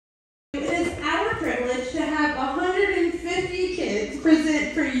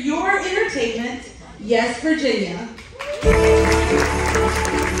for your entertainment, Yes, Virginia.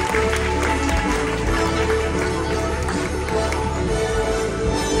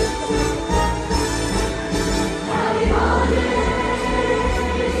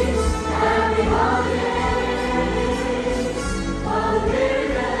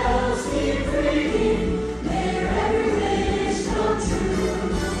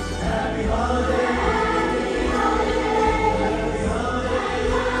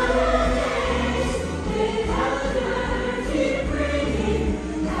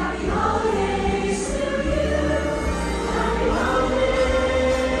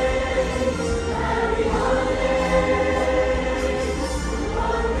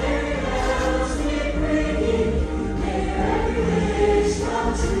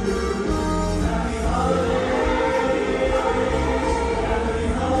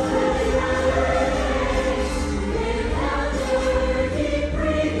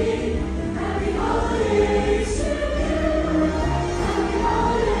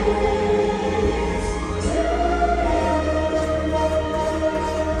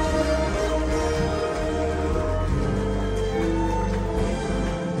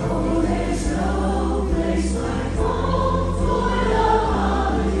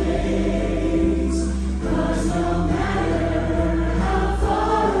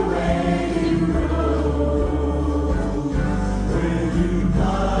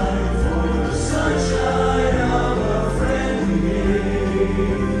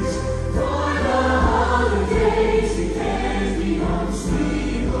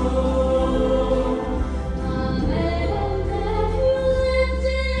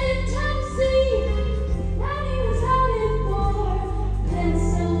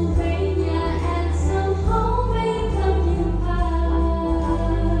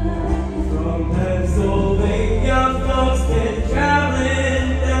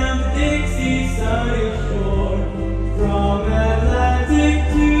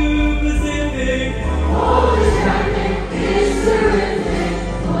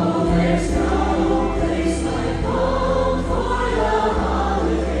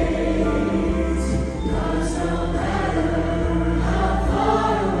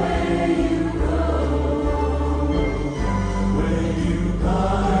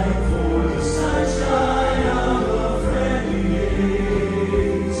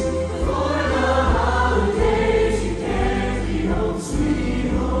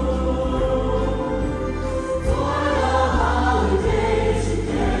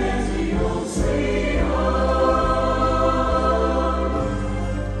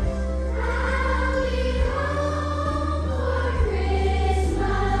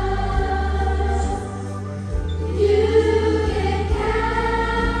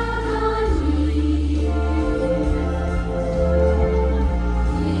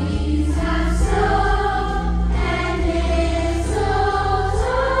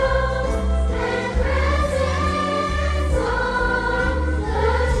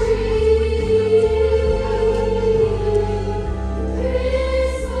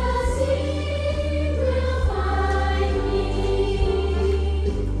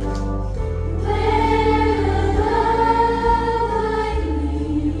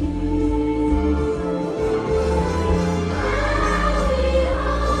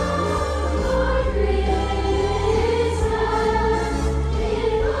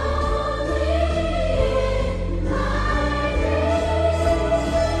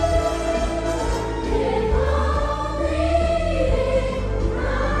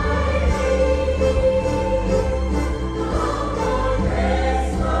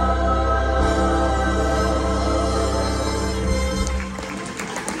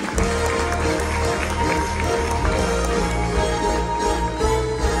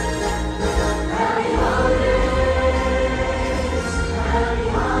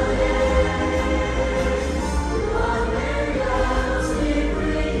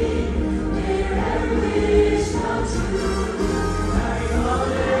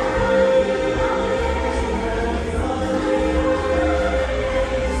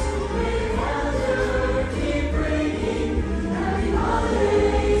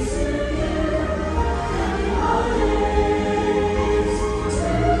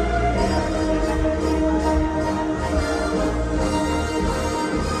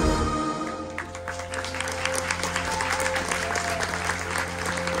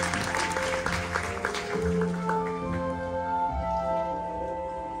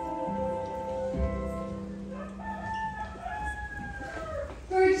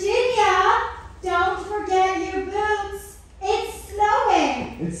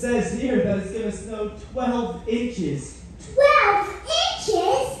 It says here that it's going to snow 12 inches. 12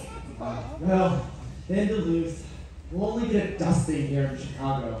 inches? Well, in Duluth, we'll only get a dusting here in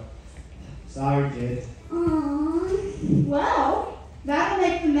Chicago. Sorry, kid. Well, that'll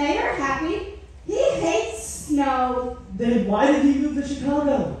make the mayor happy. He hates snow. Then why did he move to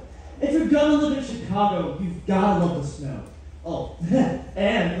Chicago? If you're gonna live in Chicago, you've gotta love the snow. Oh,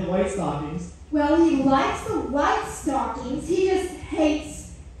 and the white stockings. Well, he likes the white stockings. He just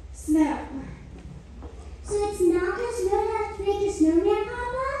hates snow. So it's not gonna snow enough to make a snowman, Papa?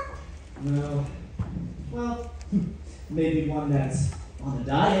 No. Well, maybe one that's on a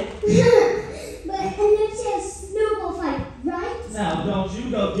diet. But and let's say a snowball fight, right? Now, don't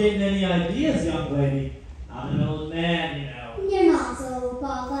you go getting any ideas, young lady. I'm an old man, you know. You're not so,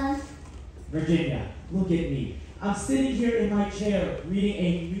 Papa. Virginia, look at me. I'm sitting here in my chair reading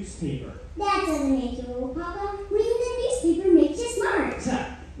a newspaper. That doesn't make you old, Papa. Reading the newspaper makes you smart.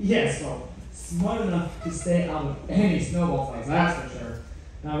 Yes, well, smart enough to stay out of any snowball fights, that's for sure.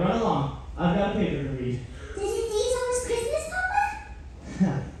 Now run along. I've got a paper to read. Does it say it's almost Christmas,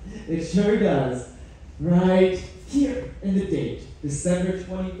 Papa? It sure does. Right here in the date, December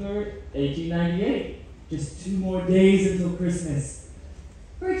 23rd, 1898. Just 2 more days until Christmas.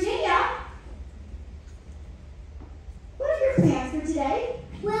 Virginia, what are your plans for today?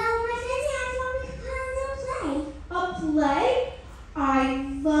 Well, my friends asked what we could put on a little play. A play? I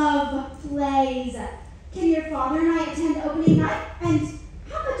love plays. Can your father and I attend opening night? And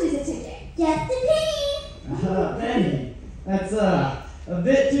how much is a ticket? Just a penny. Penny, that's a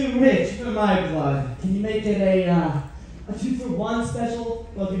bit too rich for my blood. Can you make it a 2-for-1 special?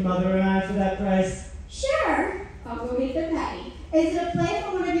 Both your mother and I for that price? Sure. I'll go get the penny. Is it a play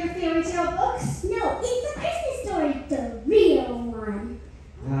from one of your fairy tale books? No, it's a Christmas story, the real one.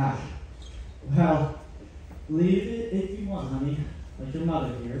 Well, leave it if you want, honey, like your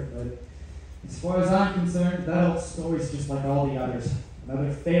mother here, but as far as I'm concerned, that old story's just like all the others.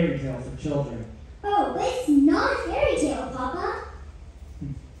 Another fairy tale for children. Oh, but it's not a fairy tale, Papa.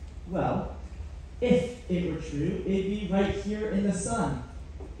 Well, if it were true, it'd be right here in the sun.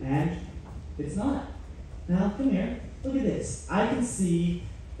 And it's not. Now, come here. Look at this. I can see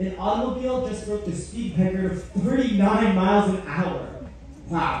an automobile just broke the speed record of 39 miles an hour.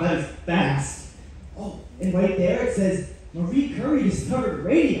 Wow, that is fast. Oh, and right there it says, Marie Curie discovered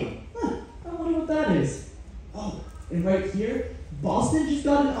radium. I wonder what that is. Oh, and right here, Boston just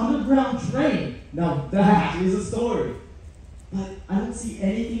got an underground train. Now that is a story. But I don't see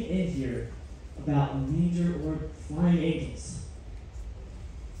anything in here about a manger or flying angels.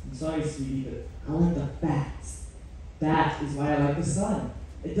 I'm sorry, sweetie, but I like the facts. That is why I like the sun.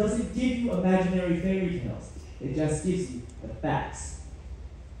 It doesn't give you imaginary fairy tales. It just gives you the facts.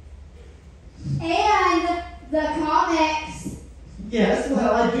 And the comics. Yes,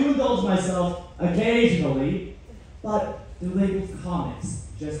 well, I do indulge myself occasionally, but they're labeled comics,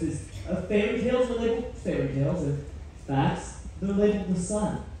 just as fairy tales are labeled fairy tales, and facts, they're labeled the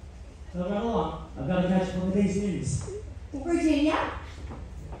sun. Now run along. I've got to catch up on the day's news. Virginia,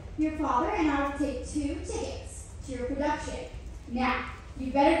 your father and I will take 2 tickets to your production. Now,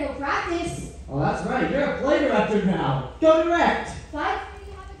 you better go practice. Oh, that's right. You're a play director now. Go direct. Bye.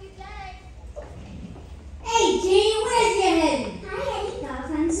 Have a good day. Hey, Jane, where's your head? Hi, Eddie. Gotta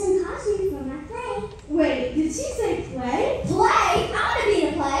find some costumes for my play. Wait, did she say play? Play? I want to be in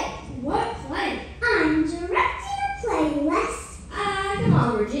a play. What play? I'm directing a play, Les. Come on,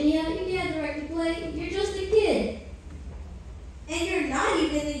 Virginia. You can't direct a play. You're just a kid. And you're not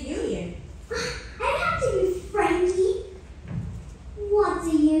even a union. I have to be Frankie. What's a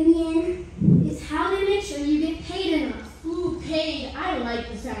union? It's how they make sure you get paid enough. Ooh, paid. I like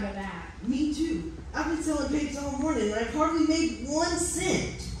the sound of that. Me too. I've been selling papers all morning and I've hardly made 1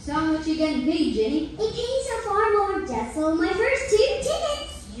 cent. So how much you getting paid, Jenny? It pays so far more. Just sold my first 2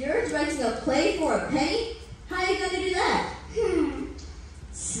 tickets. You're directing a play for a penny? How you gonna do that?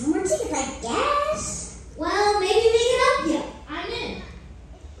 Some more tickets, I guess. Well, maybe we can help you. I'm in.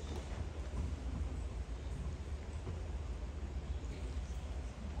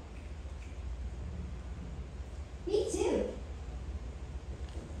 Me too.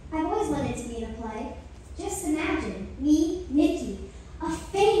 I've always wanted to be in a play. Just imagine, me, Nikki, a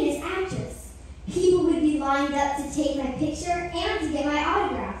famous actress. People would be lined up to take my picture and to get my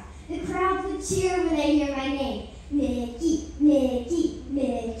autograph. The crowd would cheer when they hear my name. Nikki, Nikki,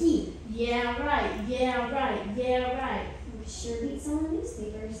 Nikki. Yeah, right. Yeah, right. Yeah, right. I'm sure beats all the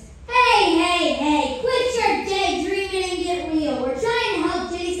newspapers. Hey, quit your daydreaming and get real. We're trying to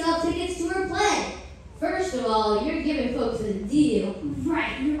help Jenny sell tickets to her play. First of all, you're giving folks a deal.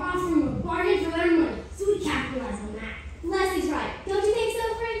 Right. You're offering a bargain for their money, so we capitalize on that. Leslie's right. Don't you think so,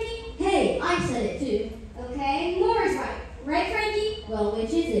 Frankie? Hey, I said it too. Okay, Laura's right. Right, Frankie? Well,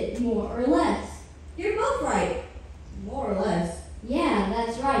 which is it, more or less? You're both right. More or less. Yeah,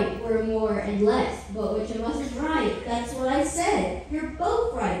 that's right. We're more and less. But which of us is right? That's what I said. You're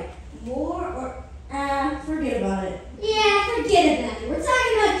both right. More or... forget about it. Yeah, forget about it. We're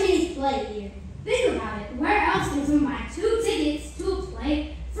talking about Ginny's play here. Think about it. Where else can someone buy 2 tickets to a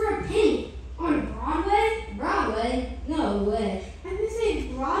play for a penny? On Broadway? Broadway? No way. I'm gonna say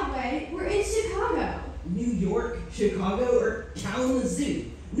Broadway. We're in Chicago. New York, Chicago, or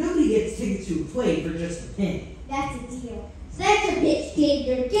Kalamazoo. Nobody gets tickets to a play for just a penny. That's a deal. So that's your pitch, kid.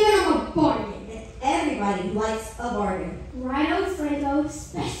 You're giving them a bargain. And everybody likes a bargain. Righto, Franco,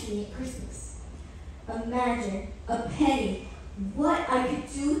 especially at Christmas. Imagine a penny. What I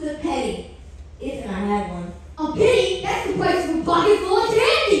could do with a penny if I had one. A penny? That's the price of a pocket full of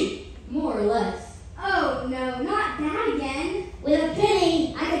candy. More or less. Oh, no, not that again. With a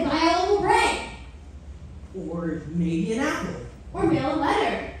penny, I could buy a loaf of bread. Or maybe an apple. Or mail a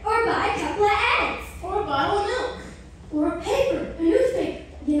letter. Or buy a couple of eggs. Or a bottle of milk. Or a paper, a newspaper.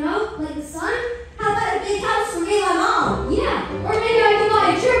 You know, like the Sun. How about a big house for me and my mom? Yeah. Or maybe I could buy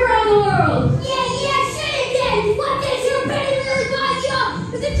a trip around the world. Yeah, shit it did. What did your penny really buy you?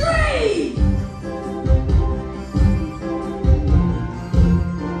 It's a dream.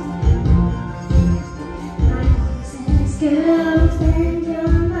 Girl, spend your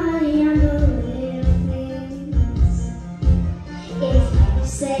money on the little things. If you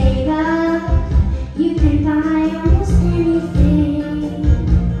save up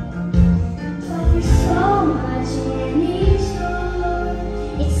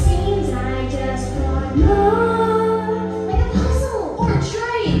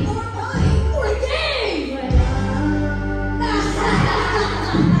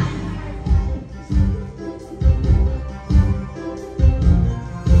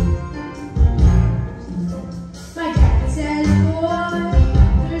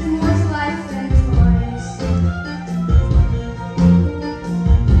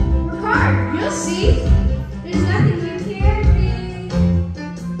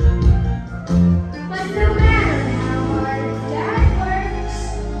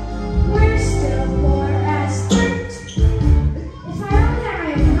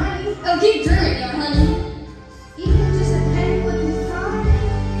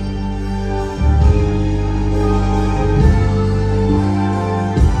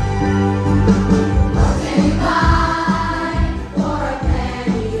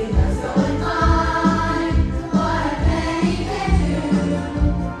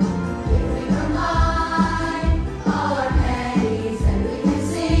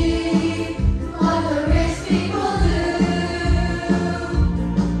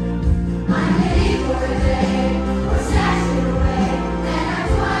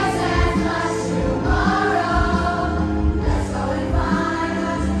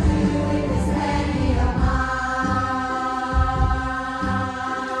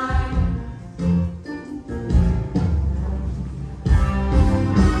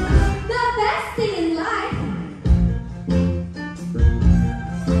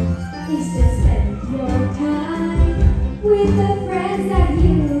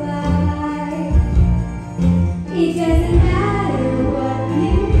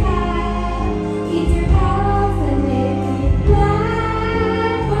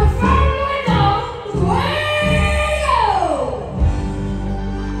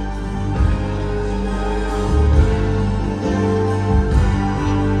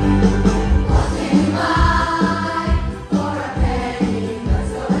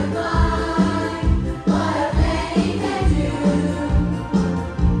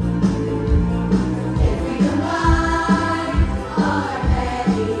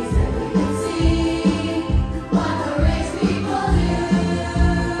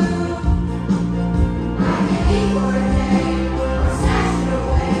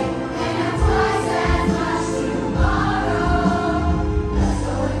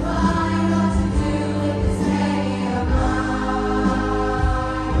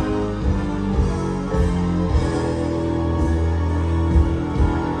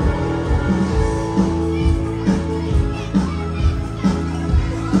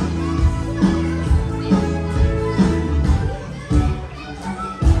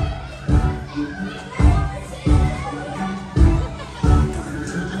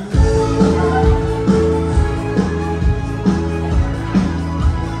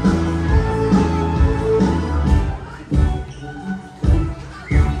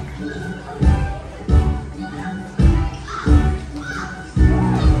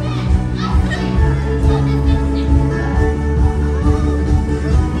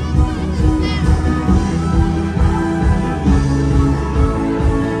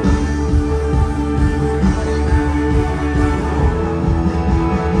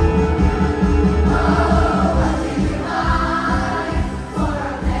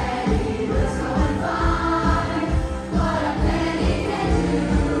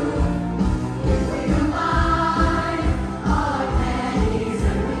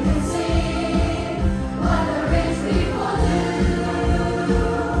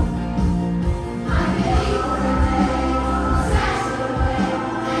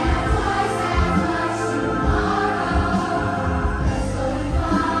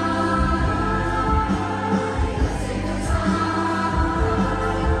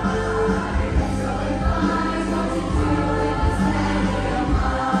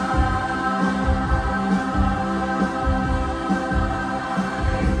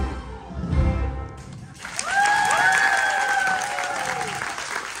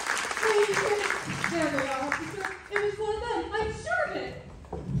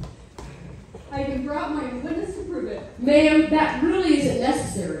I even brought my witness to prove it. Ma'am, that really isn't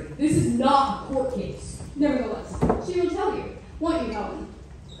necessary. This is not a court case. Nevertheless, she will tell you. Won't you, Helen?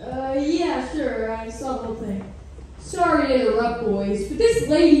 Yeah, sure. I saw the whole thing. Sorry to interrupt, boys, but this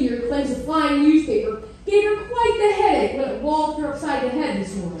lady here claims a flying newspaper gave her quite the headache when it walloped her upside the head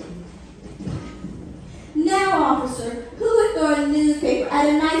this morning. Now, officer, who would throw a newspaper at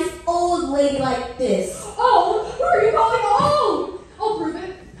a nice old lady like this? Oh, who are you calling old? I'll prove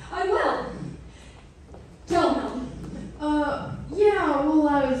it. I will. Tell Helen. Yeah, well,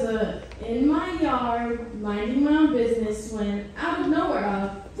 I was, in my yard, minding my own business when, out of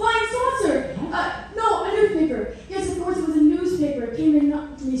nowhere, flying saucer! No, a newspaper. Yes, of course, it was a newspaper. It came and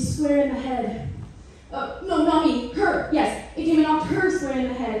knocked me square in the head. No, not me. Her. Yes, it came and knocked her square in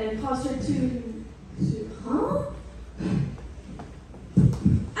the head and caused her to, huh?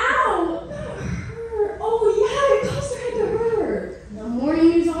 Ow! That hurt. Oh, yeah, it caused her head to hurt. The morning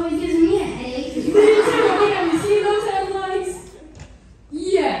news always gives me a headache. Have you seen those headlines?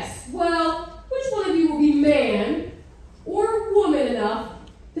 Yes. Well, which one of you will be man or woman enough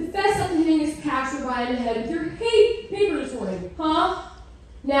to fess up to hitting his passerby in the head with your paper this morning, huh?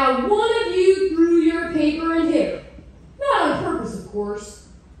 Now, one of you threw your paper and hit her. Not on purpose, of course.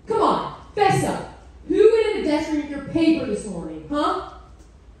 Come on, fess up. Who hit a pedestrian with your paper this morning, huh?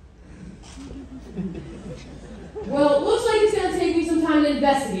 Well, it looks like it's going to take me some time to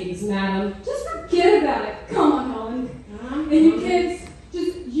investigate this, madam. Just forget about it. Come on, Helen. And you kids,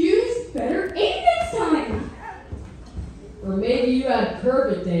 just use better aim next time. Or maybe you had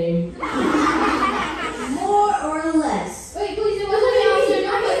perfect aim. More or less. Wait, please, it wasn't the officer.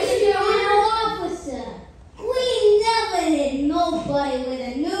 Not the officer. We never hit nobody with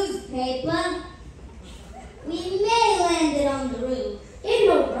a newspaper. We may land it on the roof. In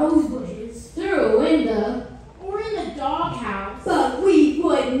the rose bushes. Through a window. Or in the doghouse. But we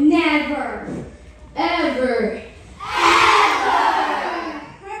would never, Ever.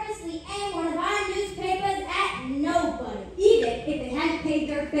 purposely aim one of our newspapers at nobody, even if they hadn't paid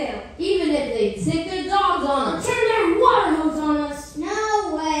their bill. Even if they'd sick their dogs on us. Turn their water hose on us.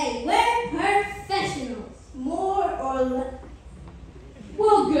 No way, we're professionals. More or less.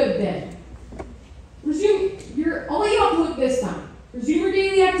 Well, good then. Resume I'll let you off the hook this time. Resume your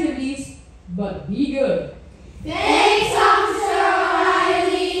daily activities, but be good. Thanks, Officer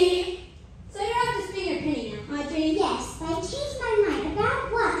O'Reilly. So you're up to spend your penny now, huh, Jane? Yes, but I changed my mind about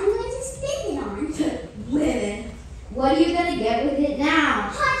what I'm going to spend it on. Women. What are you gonna get with it now?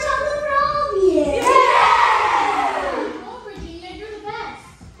 Hot chocolate for all of you. Oh, Virginia, you're the best.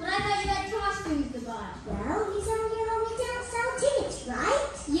 But I thought you had costumes to buy. Well, you tell me how we don't sell tickets, right?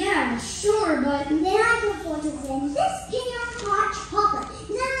 Yeah, sure, but And then I can afford to spend this penny on hot chocolate.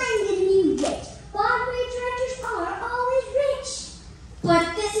 Now I'm going to be rich. Broadway directors are always rich.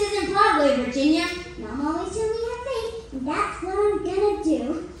 But this isn't Broadway, Virginia. Mom always told me to have faith, and that's what I'm going to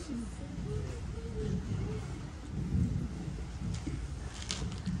do.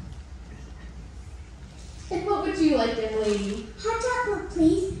 And what would you like, young lady? Hot chocolate,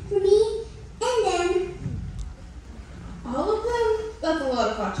 please, for me and them. All of them? That's a lot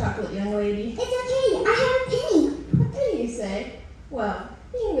of hot chocolate, young lady. It's okay, I have a penny. What do you say? Well,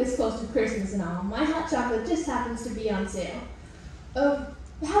 being this close to Christmas and all, my hot chocolate just happens to be on sale. Of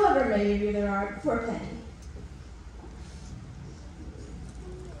however many of you there are, for a penny.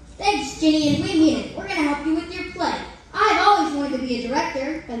 Thanks, Ginny, and we mean it. We're gonna help you with your play. I've always wanted to be a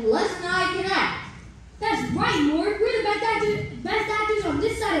director, and Les and I can act. that's right, Mort. We're the best actors on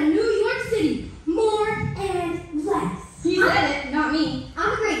this side of New York City. More and less. He said it, not me.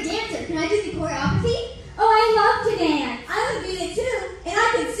 I'm a great dancer. Can I do the choreography? Oh, I love to dance. I would do it too, and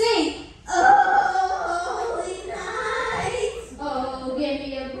I could sing. Oh, holy night. Oh, give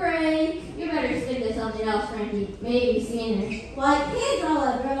me a break. You better stick to something else, Frankie. Maybe singing. Well, I can't draw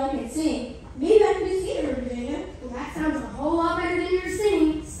that girl I can sing. Maybe I can do theater, Virginia. Well, that sounds a whole lot better than your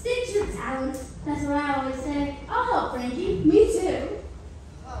singing. Stick to your talents. That's what I always say. I'll help, Frankie. Me too.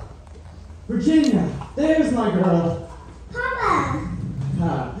 Virginia, there's my girl. Papa.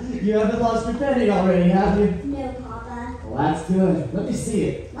 You haven't lost your penny already, have you? No, Papa. Well, that's good. Let me see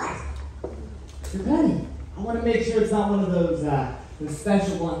it. What? Your penny. I want to make sure it's not one of those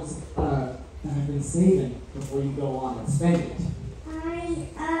special ones that I've been saving before you go on and spend it. I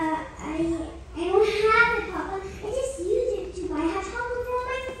don't have it, Papa. I just used it to buy hot chocolate for all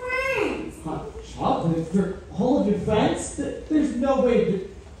my friends. Hot chocolate for all of your friends? There's no way to...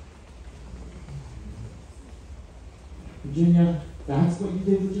 Virginia, that's what you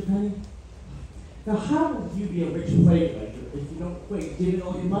did with your penny? Now, how will you be a rich play director if you don't quit giving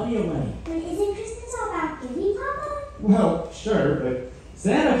all your money away? But isn't Christmas all about giving, Papa? Well, sure, but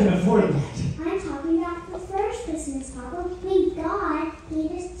Santa can afford that. I Christmas, Papa, when God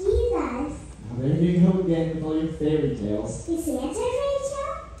gave us Jesus. Now there you go again with all your fairy tales. Is Santa a fairy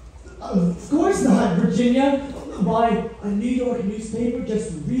tale? Of course not, Virginia. Why, a New York newspaper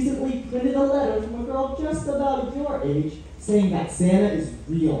just recently printed a letter from a girl just about your age saying that Santa is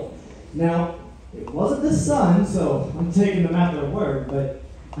real. Now, it wasn't the Sun, so I'm taking them at their word, but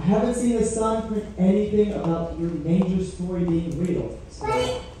I haven't seen the Sun print anything about your manger story being real. So, But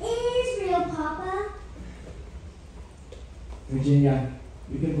it is real, Papa. Virginia,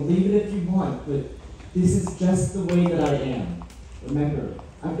 you can believe it if you want, but this is just the way that I am. Remember,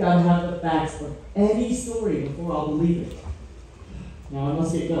 I've got to have the facts of any story before I'll believe it. Now I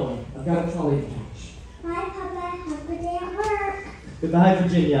must get going. I've got a trolley to catch. Bye, Papa. Have a good day at work. Goodbye,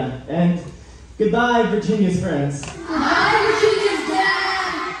 Virginia. And goodbye, Virginia's friends. Hi, Virginia's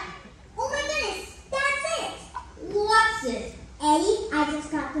dad! Oh my goodness, that's it. What's it? Eddie, I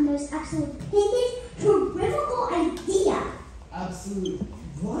just got the most absolute pinkest, terrifical idea. Absolute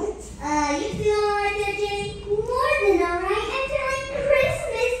what? You feeling alright there, Jenny? More than alright. I'm feeling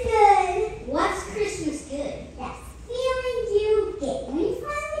Christmas good. What's Christmas good? That feeling you get when you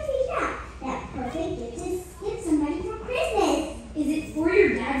finally figure out that perfect gift to give somebody for Christmas. Is it for your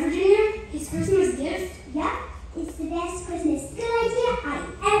dad, Virginia? His Christmas gift? Yep, it's the best Christmas good idea I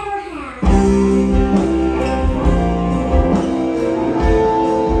ever had.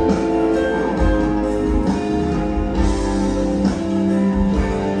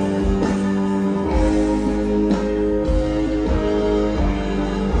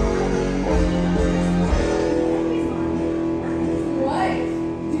 What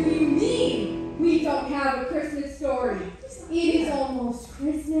do you mean we don't have a Christmas story? It is almost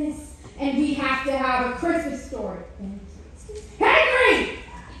Christmas, and we have to have a Christmas story. Henry!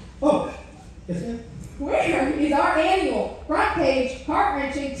 Oh, yes, ma'am. Where is our annual front page,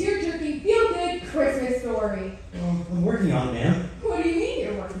 heart-wrenching, tear-jerking, feel-good Christmas story? Well, I'm working on it, ma'am. What do you mean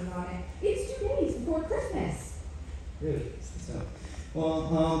you're working on it? It's 2 days before Christmas. Really? So,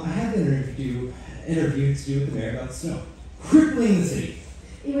 well, I have an interview to do with the mayor about the snow. Crippling the city.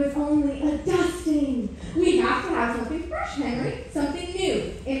 It was only a dusting. We have to have something fresh, Henry. Something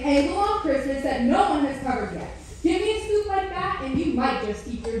new. An angle on Christmas that no one has covered yet. Give me a scoop like that, and you might just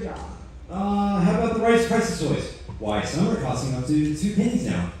keep your job. How about the rice prices toys? Why, some are costing up to 2 pennies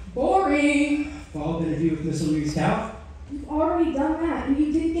now. Boring. Follow-up interview with Miss Louise Cow. You've already done that, and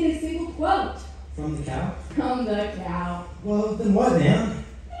you didn't get a single quote. From the cow? From the cow. Well, then what, ma'am?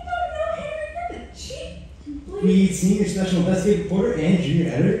 No, Henry, you're the cheap. We senior special investigative reporter and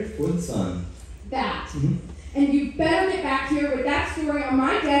junior editor for The Sun. That. Mm-hmm. And you better get back here with that story on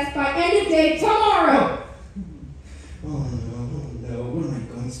my desk by end of day tomorrow. Oh, no, what am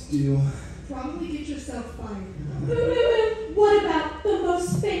I going to do? Probably get yourself fired. What about the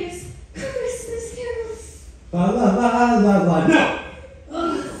most famous Christmas carols? La la la la la, no!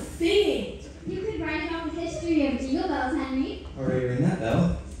 Ugh, singing. You could write about the history of Jingle Bells, Henry. Already ring that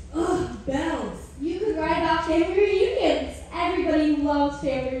bell. Ugh, bells. You could write about family reunions. Everybody loves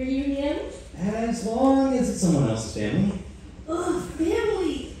family reunions. As long as it's someone else's family. Ugh,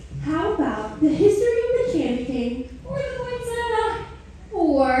 family. How about the history of the candy cane or the poinsettia?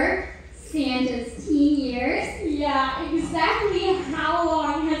 Or Santa's teen years. Yeah, exactly how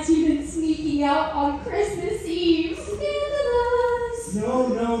long has he been sneaking out on Christmas Eve? Scandalous!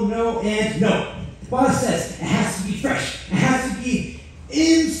 No, and no. Boss says it has to be fresh. It has to be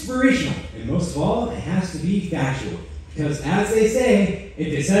inspirational. And most of all, it has to be factual. Because as they say, if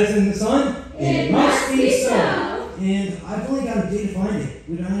it says in the sun, it must be so. And I've only got a day to find it.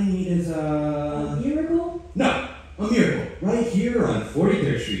 What I need is A miracle? No, a miracle. Right here on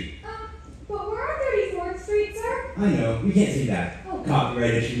 43rd Street. But we're on 34th Street, sir. I know, we can't say that. Oh.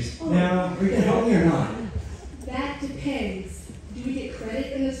 Copyright issues. Now, are you going to help me or not? That depends. Do we get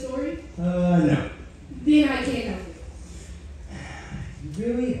credit in the story? No. Then I can't help you.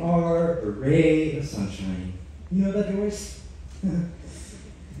 You really are a ray of sunshine. You know that, Doris?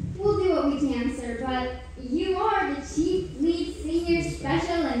 We'll do what we can, sir, but you are the chief lead senior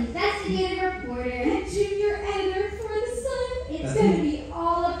special investigative reporter. And junior editor for The Sun. It's That's going to me. be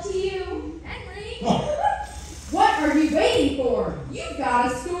all up to you. Henry! Oh, What are you waiting for? You've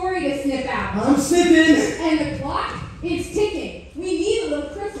got a story to snip out. I'm snipping! And the clock is ticking. We need a little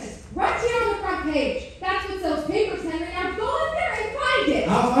Christmas. Right here on the front page. That's what sells papers, Henry. Now go up there and find it.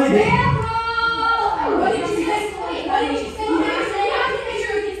 I'll find it. Carol! What did you say? What did you say? You have to make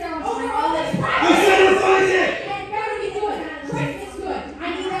sure it gets there on time. All this practice. I said I'll find it! And better be good. Christmas good.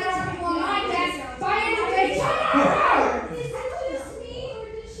 I need that article on my desk by end of day tomorrow. Is it just me, or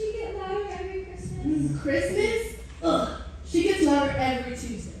does she get louder every Christmas? Christmas? Ugh. She gets louder every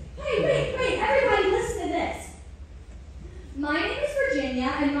Tuesday. Hey, wait, everybody listen to this.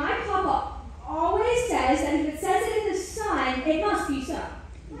 you so?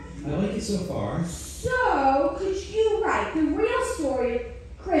 I like it so far. So, could you write the real story of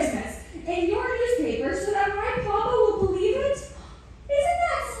Christmas in your newspaper so that my papa will believe it? Isn't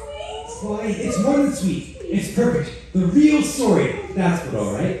that sweet? Why, it's more than sweet. It's perfect. The real story. That's what,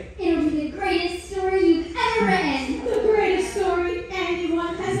 all right. It'll be the greatest story you've ever written. The greatest story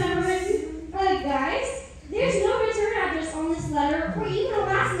anyone has ever written. Guys, there's no return address on this letter or even a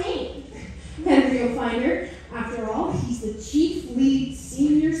last name. Henry will find her. After all, he's the chief lead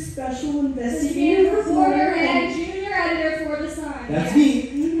senior special investigative reporter and junior editor for The Sun. That's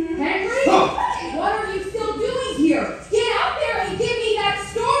me. Henry, Stop. what are you still doing here? Get out there and give me that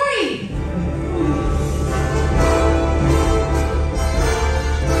story!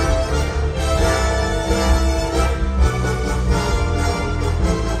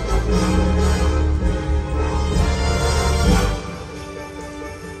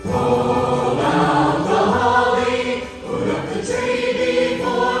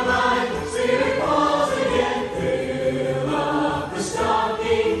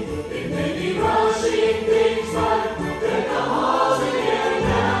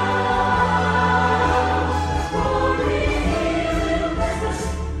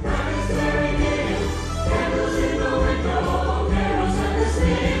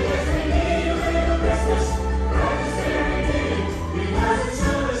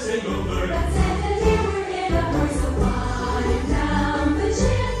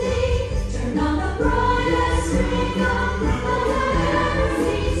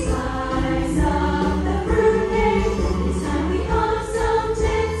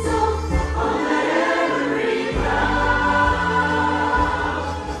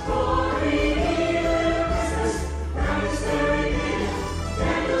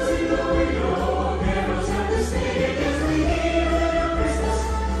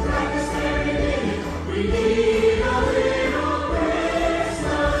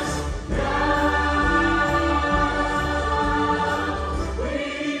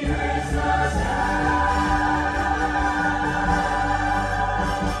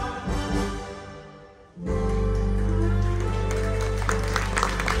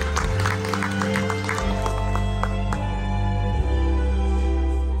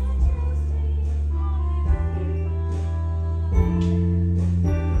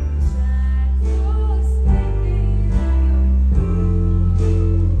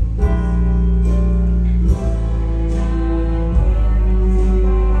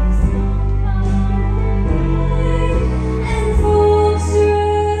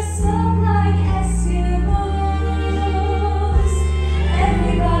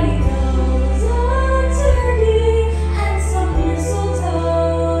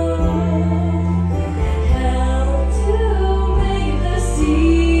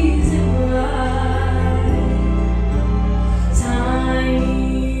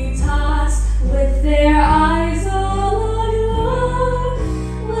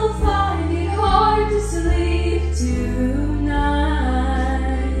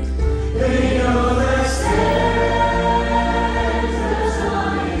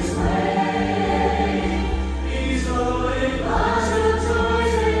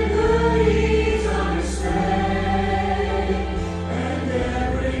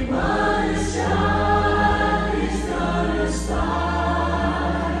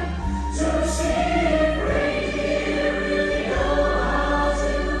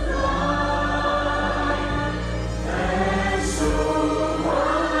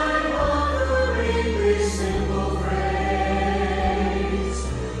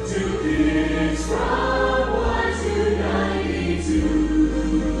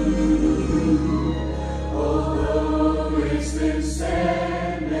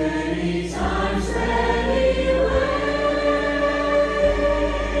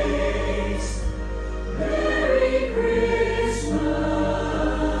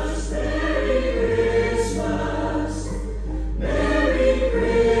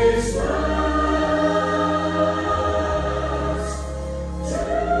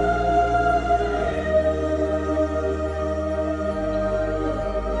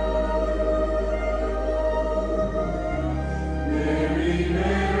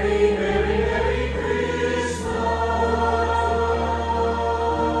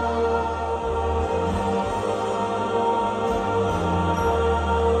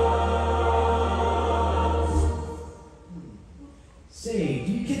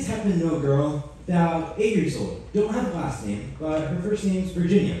 about 8 years old. Don't have a last name, but her first name's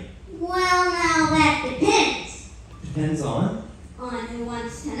Virginia. Well, now that depends. Depends on? On who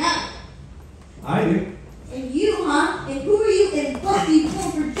wants to know. I do. And you, huh? And who are you in Buffy,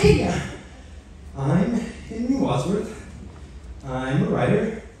 Virginia? I'm in Wadsworth. I'm a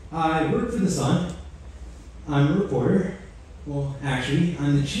writer. I work for The Sun. I'm a reporter. Well, actually,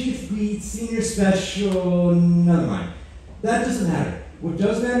 I'm the chief lead senior special. Never mind. That doesn't matter. What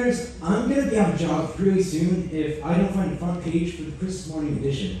does matter is I'm going to be out of job really soon if I don't find a front page for the Christmas morning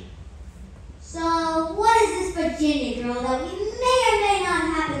edition. So, what is this Virginia girl that we may or may not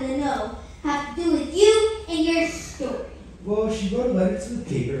happen to know have to do with you and your story? Well, she wrote a letter to the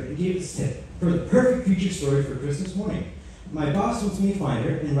paper and gave us a tip for the perfect feature story for Christmas morning. My boss wants me to find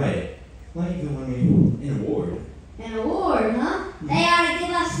her and write it. Might even won me an award. An award, huh? They ought to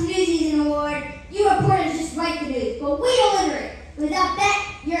give us Newsies an award. You reporters just write the news, but we deliver it. Without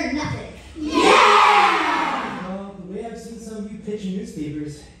that, you're nothing. Yeah! Well, the way I've seen some of you pitch in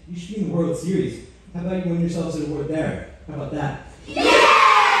newspapers, you should be in the World Series. How about you win yourselves an award there? How about that?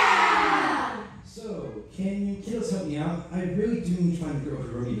 Yeah! So, can you kiddos help me out? I really do need to find the girl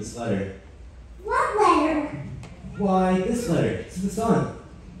who wrote me this letter. What letter? Why, this letter to The Sun.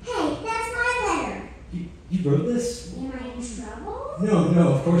 Hey, that's my letter. You wrote this? Am I in trouble?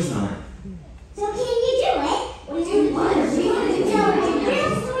 No, of course not. So can you do it? What do you want to do? A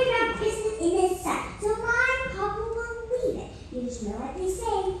real story about Christmas in the sun. So my papa will believe it. You just know what they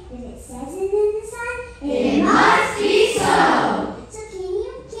say. If it says it in the sun, It must be so. So can you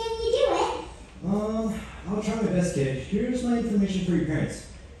do it? I'll try my best, kid. Here's my information for your parents.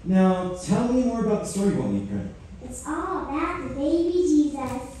 Now, tell me more about the story you want me to print. It's all about the baby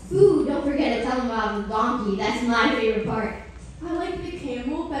Jesus. Ooh, don't forget to tell them about the donkey. That's my favorite part. I like the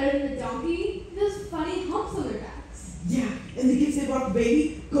camel better than the donkey. Those funny humps on their backs. Yeah, and the gifts they brought the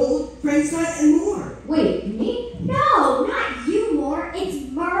baby, gold, Frankenstein, and more. Wait, me? No, not you more.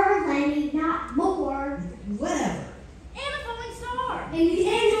 It's Merlin, not more. Whatever. And a falling star. And the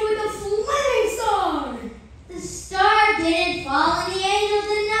angel with a flaming sword. The star didn't fall and the angel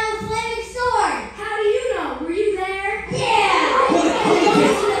didn't have a flaming sword. How do you know? Were you there? Yeah!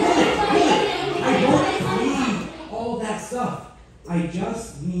 I don't need all that stuff. I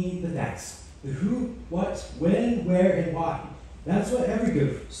just need the facts. The who, what, when, where, and why. That's what every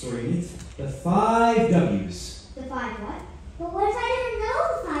good story needs. The 5 W's. The 5 what? But what if I didn't know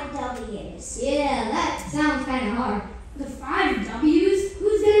the 5 W's? Yeah, that sounds kind of hard. The 5 W's?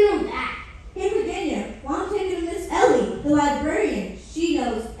 Who's gonna know that? Hey, Virginia, why don't you take it to Miss Ellie, the librarian? She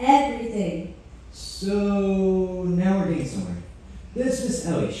knows everything. So, now we're getting somewhere. This Miss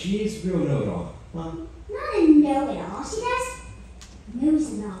Ellie, she's real know-it-all. Huh? Not a know-it-all. She just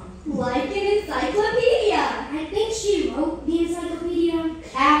knows it all. Like an encyclopedia. I think she wrote the encyclopedia.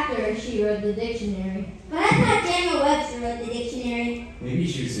 After she wrote the dictionary. But I thought Daniel Webster wrote the dictionary. Maybe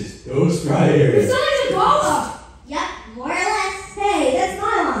she was his ghostwriter. Someone's a ghost. Yep, more or less. Hey, that's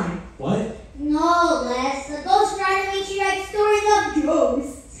my line. What? No less. A ghostwriter means she writes stories of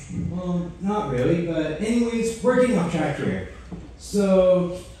ghosts. Well, not really, but anyways, we're getting off track here.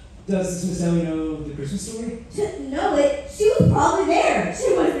 So, does this Miss Ellie know the Christmas story? Know it? She was probably there.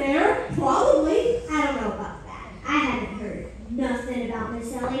 She was there? Probably. I don't know about that. I haven't heard nothing about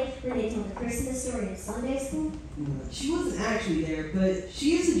Miss Ellie when they told the Christmas story in Sunday school. She wasn't actually there, but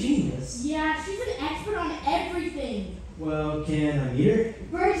she is a genius. Yeah, she's an expert on everything. Well, can I meet her?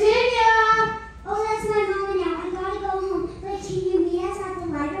 Virginia! Oh, that's my mama now. I gotta go home. But can you meet us at the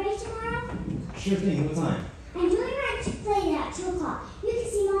library tomorrow? Sure thing, what time? I'm doing my play at 2 o'clock. You can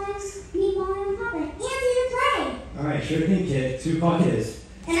see meet Mom and Papa and see the play. Alright, sure thing, kid. 2 o'clock it is.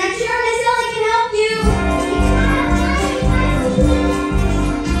 And I'm sure Miss Ellie can help you.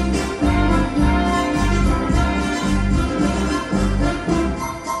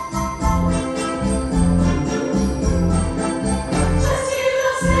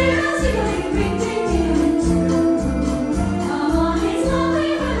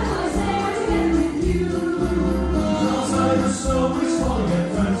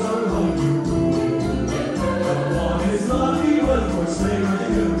 Sing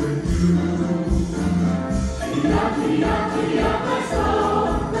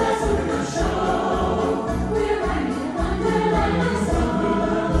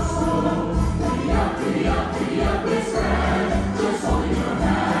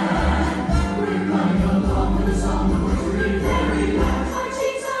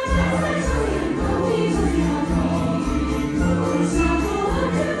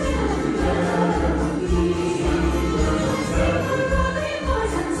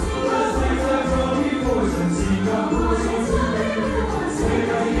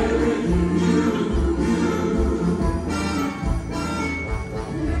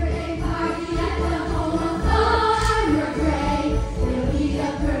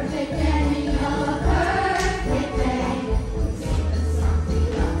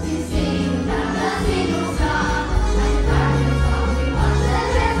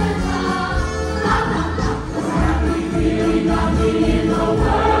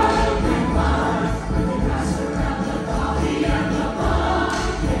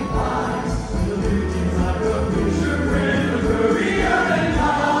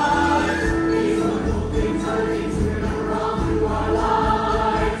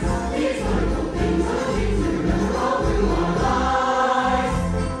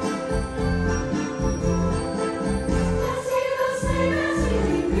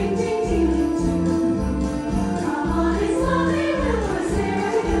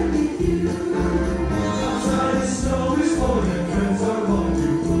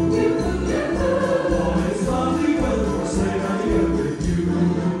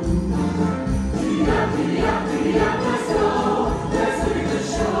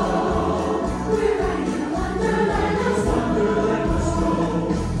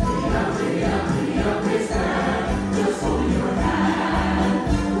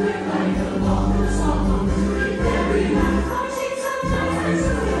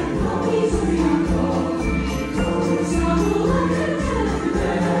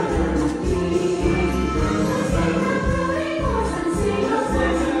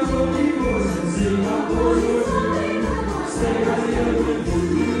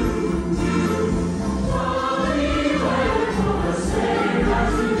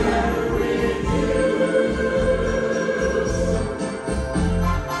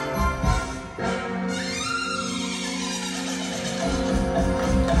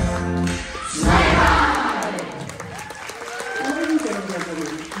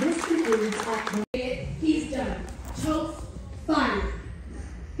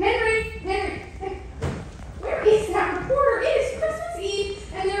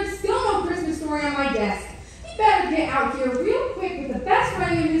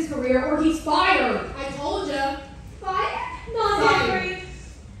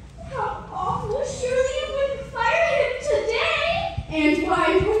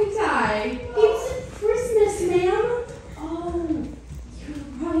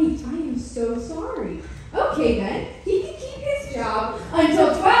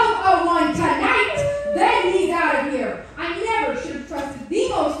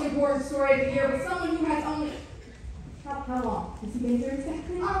story of the year with someone who has only... How long? Has he been here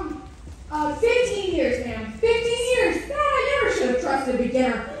exactly? 15 years, ma'am. 15 years! God, I never should have trusted a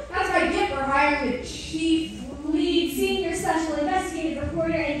beginner. That's what I get for hiring the chief Lead senior special investigative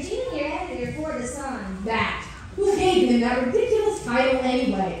reporter and junior editor for The Sun. that. Who gave him that ridiculous title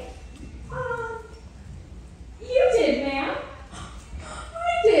anyway? You did, ma'am.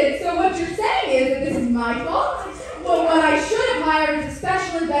 I did. So what you're saying is that this is my fault? Well, what I should have hired is a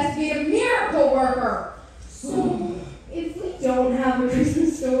special investigative miracle worker. So, if we don't have a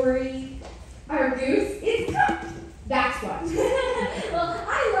Christmas story, our goose is cooked. That's what. Well,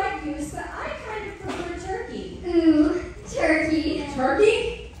 I like goose, but I kind of prefer turkey. Ooh, turkey.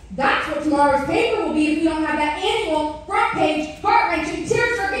 Turkey? That's what tomorrow's paper will be if we don't have that annual front page, heart-wrenching,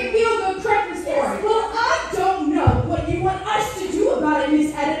 tear-jerking, feel-good Christmas story. Well, I don't know what you want us to do about it,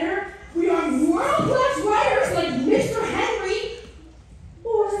 Miss Editor. We are world-class writers like Mr. Henry,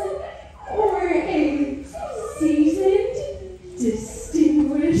 or a seasoned,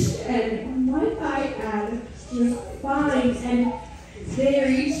 distinguished, and might I add, refined and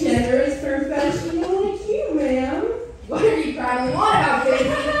very generous professional like you, ma'am. What are you prattling on about, baby?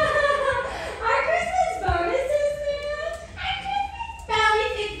 Our Christmas bonuses, ma'am.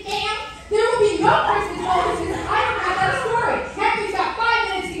 Bonuses, ma'am. There will be no Christmas bonuses if I don't have that story. Heck, we've got 5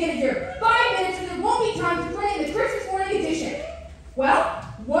 minutes to get it here. 5 minutes, and there won't be time to print in the Christmas morning edition. Well,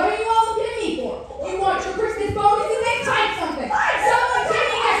 what are you all looking at me for? You want your Christmas bonuses? Then type something. Someone give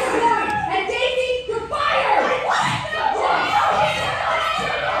me that story. And Daisy, you're fired.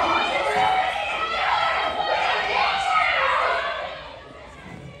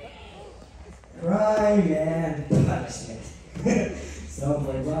 Crime and punishment. Sounds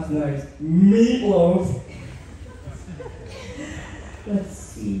like last night's meatloaf. Let's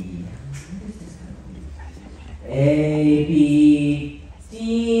see. A, B,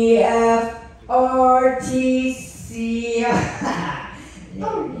 D, F, R, T, C.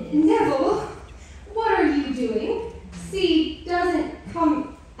 Oh, Neville, what are you doing? C doesn't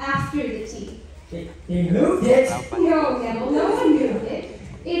come after the T. They moved it. No, Neville, no one moved it.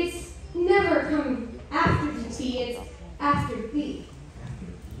 It's never come after the T, it's after B.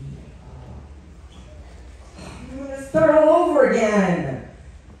 I'm gonna start all over again.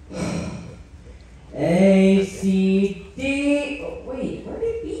 A, C, D. Oh, wait, where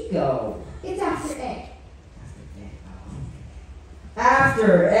did B go? It's after A.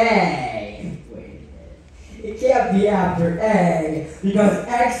 After A. Wait a minute. It can't be after A because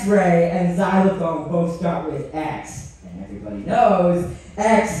X-ray and xylophone both start with X. And everybody knows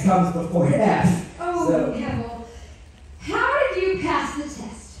X comes before F. Oh, So- Neville, how did you pass the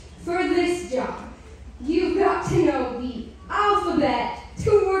test for this job? You've got to know the alphabet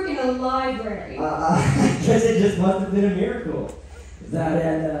to work in a library. I guess it just must have been a miracle. That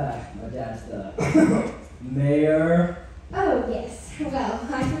and my dad's the mayor. Oh, yes. Well,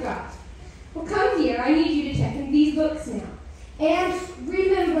 I forgot. Well, come here. I need you to check in these books now. And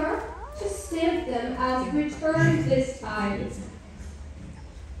remember to stamp them as returned this time.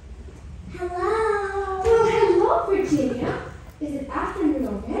 Hello. Well, hello, Virginia. Is it afternoon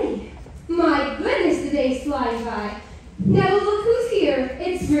already? My goodness, the day's flying by. Now look who's here.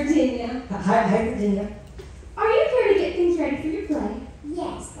 It's Virginia. Hi, Virginia. Are you here to get things ready for your play?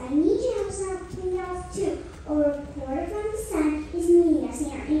 Yes, but I need you to have something else too. A reporter from The Sun is meeting us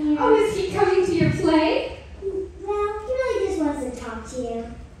here, and Oh, is he coming to your play? well, he really just wants to talk to you.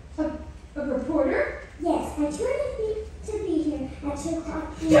 A reporter? Yes, I told him to be here at 2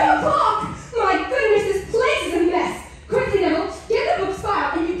 o'clock. 2 o'clock! My goodness, this place is a mess. Quickly, Neville, get the books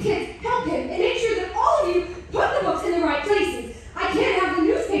filed, and you kids help him and make sure that all of you put the books in the right places. I can't have the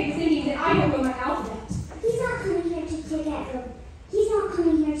newspaper thinking that I don't know my alphabet. He's not coming here to take at your. He's not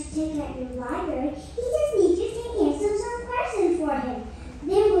coming here to take at your library. He just needs you to answer some questions for him.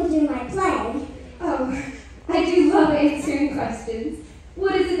 Then we'll do my play. Oh, I do love answering questions.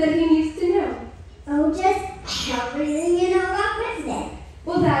 What is it that he needs to know? Oh, just everything you know about Christmas.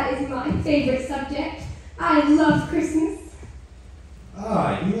 Well, that is my favorite subject. I love Christmas.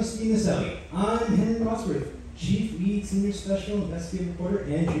 Ah, you must be Miss Elliott. I'm Henry Wadsworth, Chief Lead Senior Special Investigative Reporter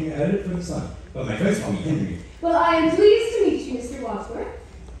and Junior Editor for The Sun. But my friends call me Henry. Well, I am pleased to meet you, Mr. Wadsworth.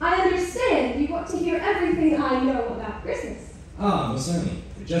 I understand you want to hear everything I know about Christmas. Ah, most certainly.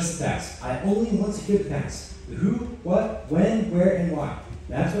 But just the facts. I only want to hear the facts. The who, what, when, where, and why.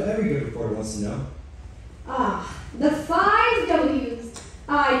 That's what every good reporter wants to know. Ah, the 5 W's.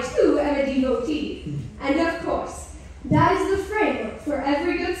 I, too, am a devotee. And of course, that is the framework for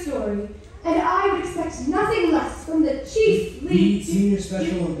every good story. And I would expect nothing less from the Chief Lead Senior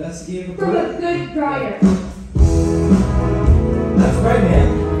Special Investigative from Reporter. a good writer. That's right,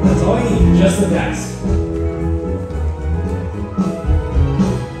 man. That's That's all I need, just the best.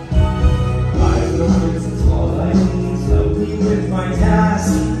 I've no words, it's all I need. Help me with my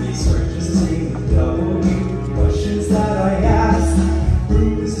task. These searches take with W. Questions that I ask.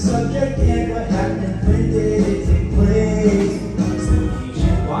 Who is the subject and what happened? When did it take place? Who's the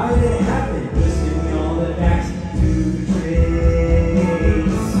location? Why did it happen? Just give me all the facts to trace.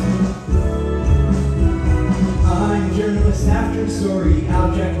 I'm a journalist after story.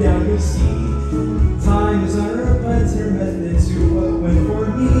 I'll track down, you'll see. Time is on her plans, her methods to what went for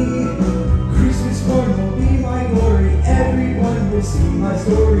me. Christmas morn will be my glory. Everyone will see my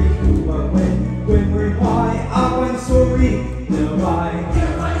story. Who, what, when, where, why. I'm sorry. Now why?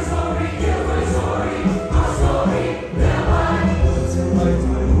 Hear my story, our story, now why? Once in a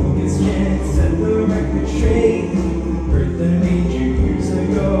lifetime, who gets chance to set the record straight? Birth the major years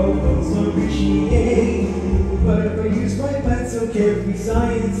ago, folks appreciate. But if I use my pen so carefully,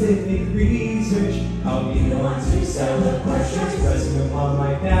 scientific research, I'll be the one to sell the questions, resting upon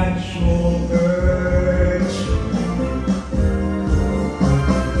my factual perch.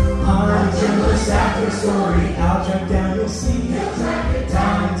 I'm a journalist after story, I'll track down, you'll see.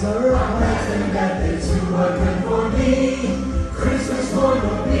 Times are plans and methods who are good for me. Christmas morn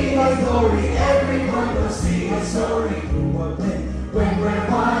will be my glory, everyone will see a story. Who, what, when, where,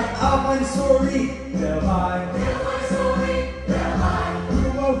 why. I'll find story, they'll buy. Hear my story, they'll buy. Who,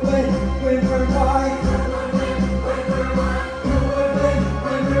 what, when, where, why. Who, what, when, where, why. Who, what,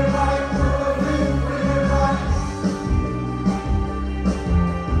 when, where, why. Who, what, when, where, why.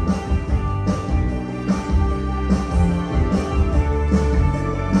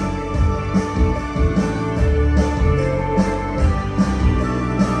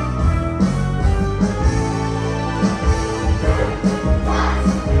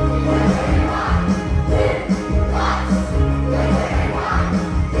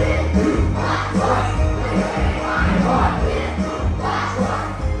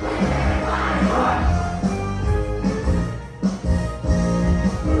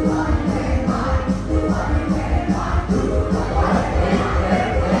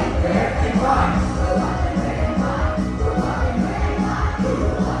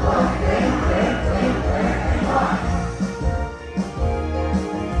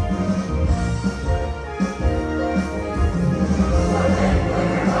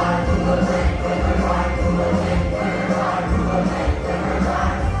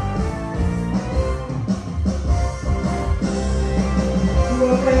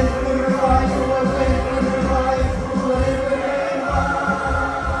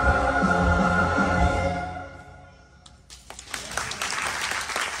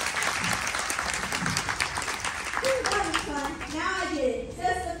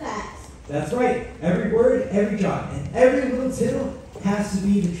 That's right. Every word, every jot, and every little tittle has to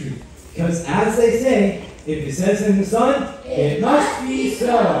be the truth. Because as they say, if it says in the sun, it must be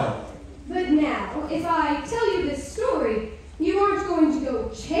so. But now, if I tell you this story, you aren't going to go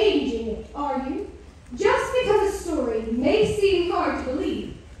changing it, are you? Just because a story may seem hard to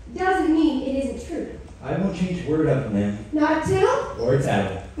believe, doesn't mean it isn't true. I won't change a word of it, ma'am. Not a tittle? Or a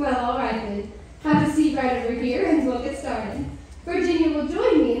tattle. Well, all right then. Have a seat right over here and we'll get started. Virginia will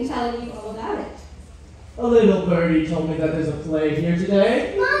join me in telling you all about it. A little birdie told me that there's a play here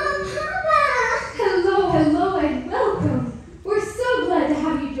today. Mama, Papa! Hello, and welcome. We're so glad to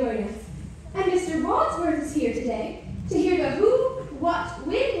have you join us. And Mr. Wadsworth is here today to hear the who, what,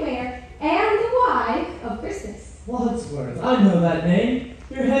 when, where, and the why of Christmas. Wadsworth, I know that name.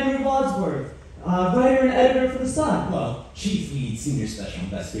 You're Henry Wadsworth, writer and editor for The Sun. Well, chief lead senior special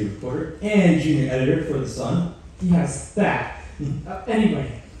investigative reporter and junior editor for The Sun. Yes, that.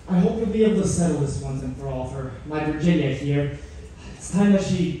 Anyway, I hope you'll be able to settle this once and for all for my Virginia here. It's time that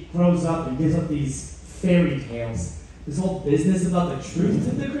she grows up and gives up these fairy tales. This whole business about the truth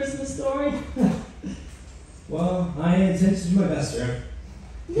of the Christmas story. Well, I intend to do my best, sir.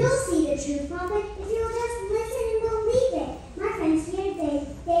 You'll see the truth, Papa, if you'll just listen and believe it. My friends here,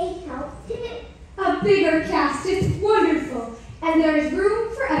 they help too. A bigger cast, it's wonderful. And there is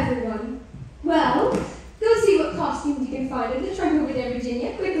room for everyone. Well, go see what costumes you can find in the trunk over there,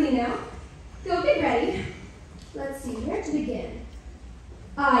 Virginia. Quickly now. Go get ready. Let's see, where to begin?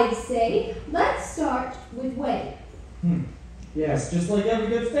 I'd say, let's start with wedding. Yes, just like every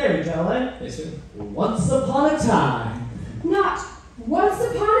good fairy tale, eh? Yes, sir. Once upon a time. Not once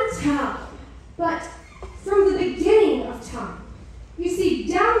upon a time, but from the beginning of time. You see,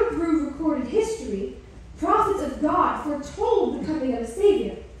 down through recorded history, prophets of God foretold the coming of a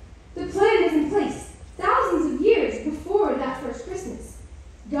Savior. The plan was in place thousands of years before that first Christmas.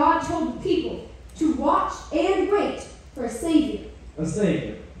 God told the people to watch and wait for a Savior. A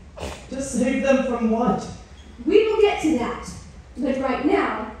savior. To save them from what? We will get to that. But right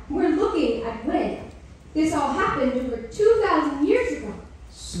now, we're looking at when. This all happened over 2,000 years ago.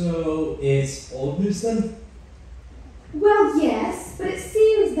 So it's old news then? Well, yes, but it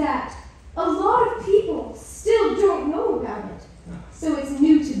seems that a lot of people still don't know about it. So it's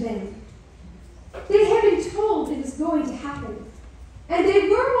new to them. They had been told it was going to happen, and they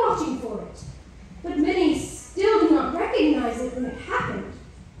were watching for it. But many still do not recognize it when it happened.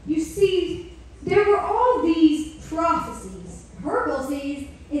 You see, there were all these prophecies. Purple seas?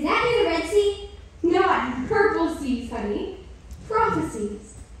 Is that near the Red Sea? Not purple seas, honey.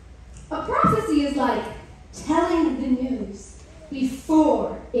 Prophecies. A prophecy is like telling the news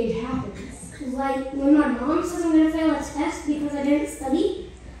before it happens. Like when my mom says I'm going to fail a test because I didn't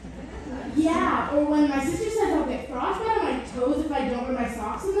study? Yeah, or when my sister says I'll get frostbite on my toes if I don't wear my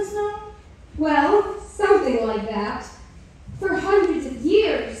socks in the snow. Well, something like that. For hundreds of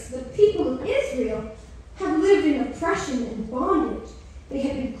years, the people of Israel have lived in oppression and bondage. They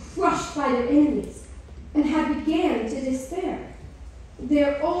had been crushed by their enemies and had began to despair.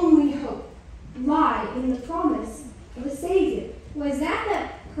 Their only hope lie in the promise of a Savior. Was that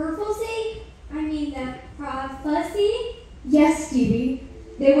the purple sea? I mean the prophecy? Yes, Stevie,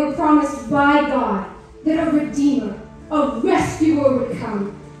 they were promised by God that a Redeemer, a rescuer would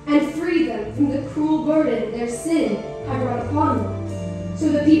come and free them from the cruel burden their sin had brought upon them. So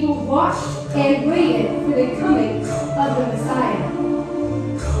the people watched and waited for the coming of the Messiah.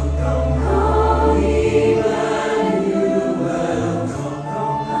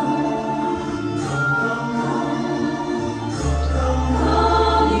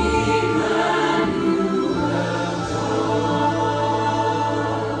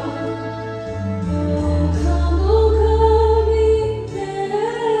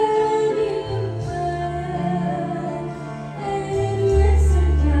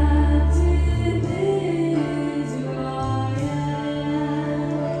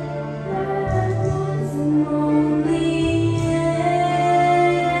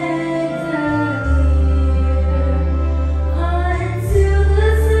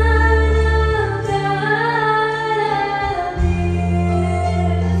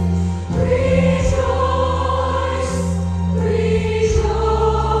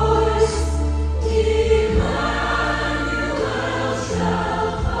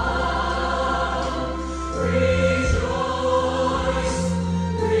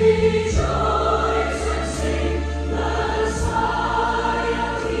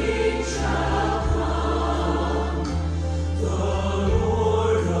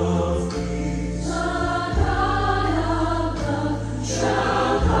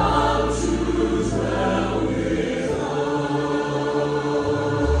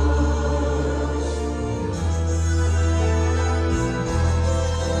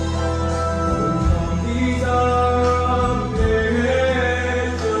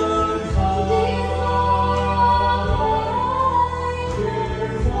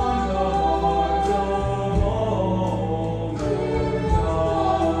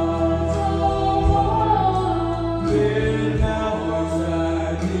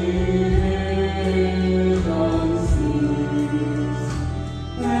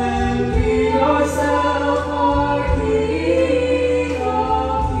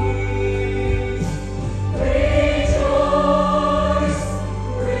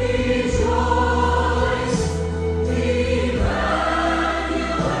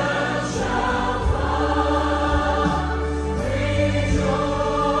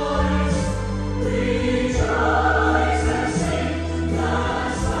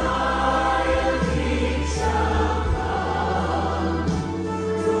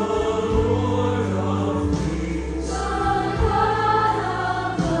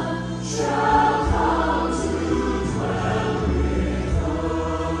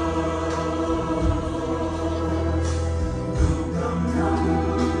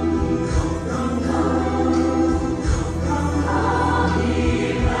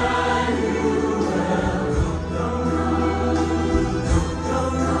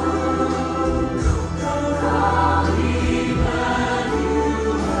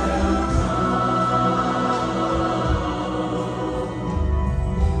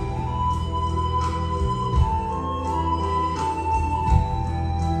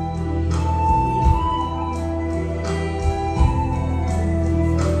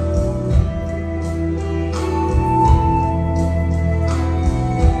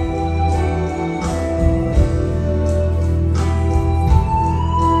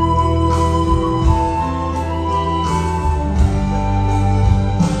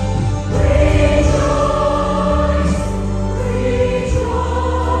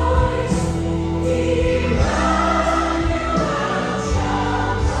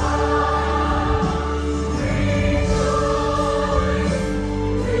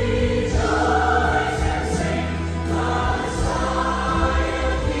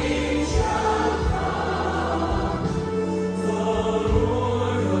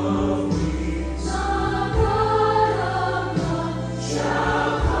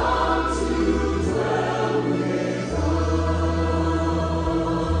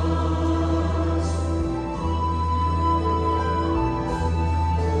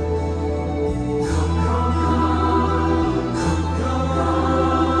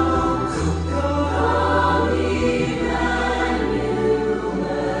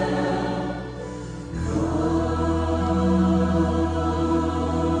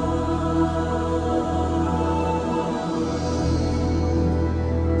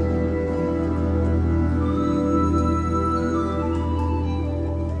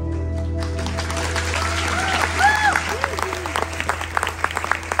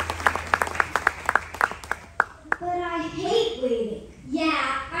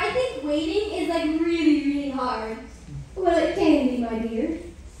 waiting is like really, really hard. Well, it can be, my dear.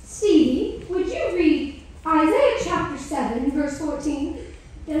 Stevie, would you read Isaiah chapter 7, verse 14?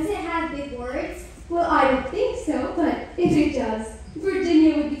 Does it have big words? Well, I don't think so, but if it does,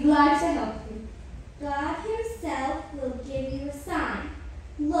 Virginia would be glad to help you. God himself will give you a sign.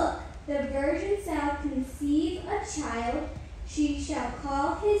 Look, the virgin shall conceive a child. She shall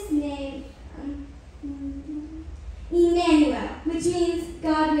call his name Emmanuel, which means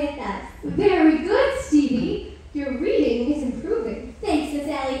God with us. Very good, Stevie. Your reading is improving. Thanks, Miss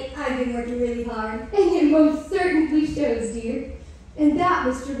Ellie. I've been working really hard. And it most certainly shows, dear. And that,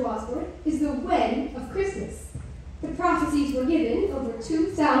 Mr. Wadsworth, is the when of Christmas. The prophecies were given over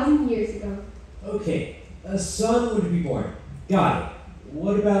 2,000 years ago. Okay, a son would be born. Got it.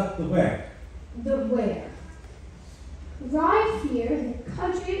 What about the where? The where. Right here in the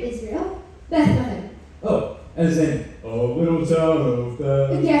country of Israel, Bethlehem. Oh, as in a little town of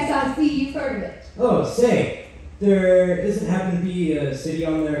Bethlehem. Yes, I see you've heard of it. Oh, say, there isn't happen to be a city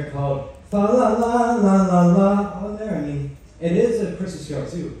on there called Fa La La La La La on there? I mean, it is a Christmas carol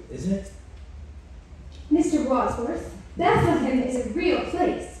too, isn't it? Mr. Wadsworth, Bethlehem is a real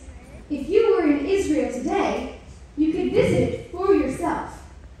place. If you were in Israel today, you could visit it for yourself.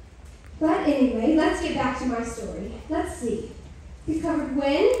 But anyway, let's get back to my story. Let's see. We covered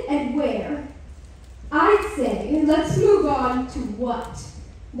when and where. I'd say let's move on to what?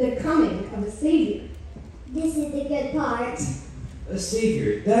 The coming of a Savior. This is the good part. A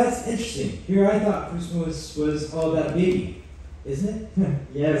savior. That's interesting. Here I thought Christmas was all about a baby, isn't it?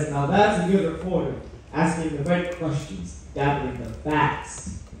 Yes, now that's a good reporter. Asking the right questions, gathering the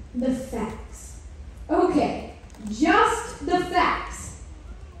facts. The facts. Okay, just the facts.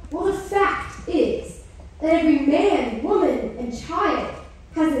 Well, the fact is that every man, woman, and child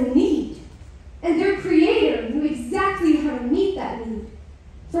has a need. And their Creator knew exactly how to meet that need.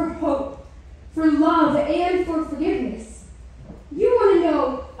 For hope, for love, and for forgiveness. You want to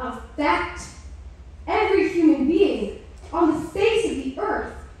know a fact? Every human being on the face of the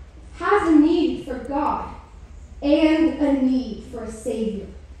earth has a need for God and a need for a Savior.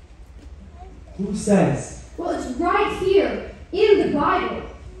 Who says? Well, it's right here in the Bible.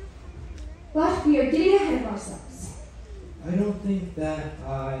 But we are getting ahead of ourselves. I don't think that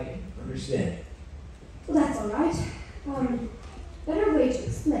I understand. Well, that's all right. Better way to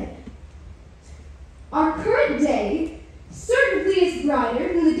explain. Our current day certainly is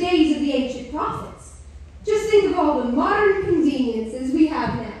brighter than the days of the ancient prophets. Just think of all the modern conveniences we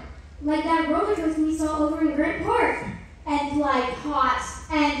have now. Like that roller coaster we saw over in Grant Park. And like hot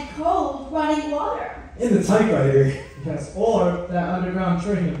and cold running water. And the typewriter. Yes, or that underground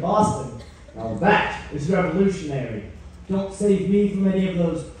train in Boston. Now that is revolutionary. Don't save me from any of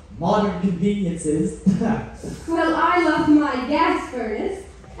those modern conveniences. Well, I love my gas furnace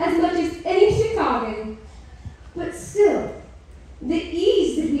as much as any Chicagan. But still, the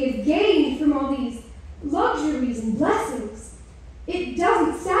ease that we have gained from all these luxuries and blessings, it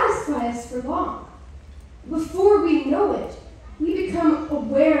doesn't satisfy us for long. Before we know it, we become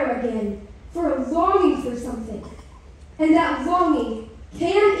aware again for a longing for something. And that longing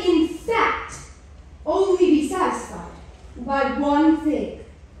can, in fact, only be satisfied by one thing,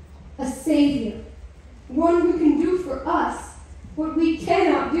 a Savior. One who can do for us what we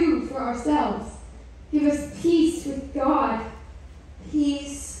cannot do for ourselves. Give us peace with God.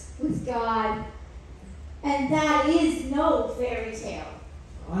 Peace with God. And that is no fairy tale.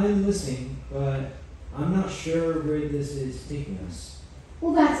 I'm listening, but I'm not sure where this is taking us.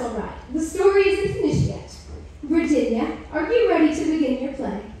 Well, that's all right. The story isn't finished yet. Virginia, are you ready to begin your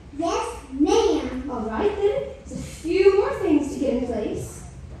play? Yes, ma'am. All right, then. There's a few more things to get in place.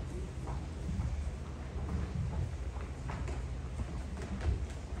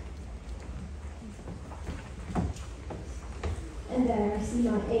 And there I see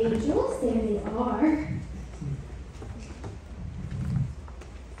my angels. There they are.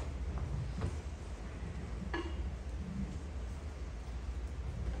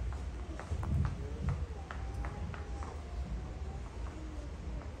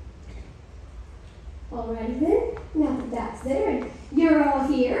 Alrighty then, now that that's there and you're all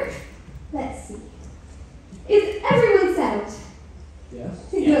here, let's see. Is everyone settled?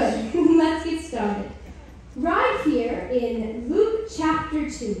 Yes. Good, let's get started. Right here in Luke chapter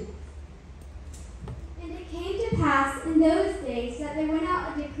 2. And it came to pass in those days that there went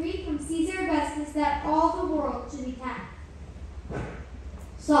out a decree from Caesar Augustus that all the world should be taxed.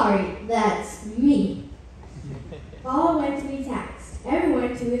 Sorry, that's me. All went to be taxed, everyone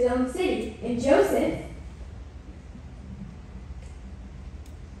to his own city. And Joseph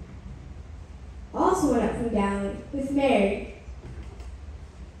also went up from Galilee with Mary,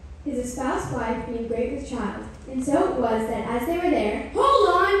 his espoused wife being great with child. And so it was that as they were there, Hold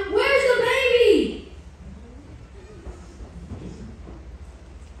on! Where's the baby?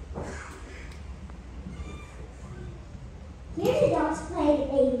 Here's a doll to play the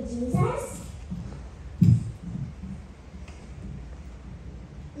baby Jesus.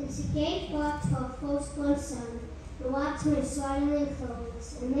 And she gave birth to her firstborn son, and wrapped him in swaddling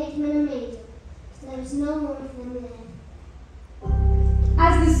clothes, and made him in a manger, so there was no room for them there.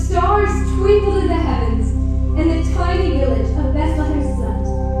 as the stars twinkled in the heavens, and the tiny village of Bethlehem slept,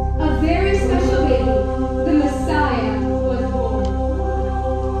 a very special baby, the Messiah, was born.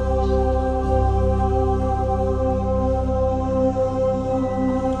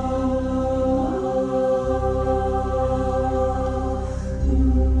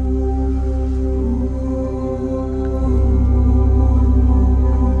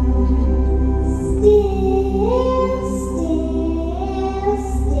 Dear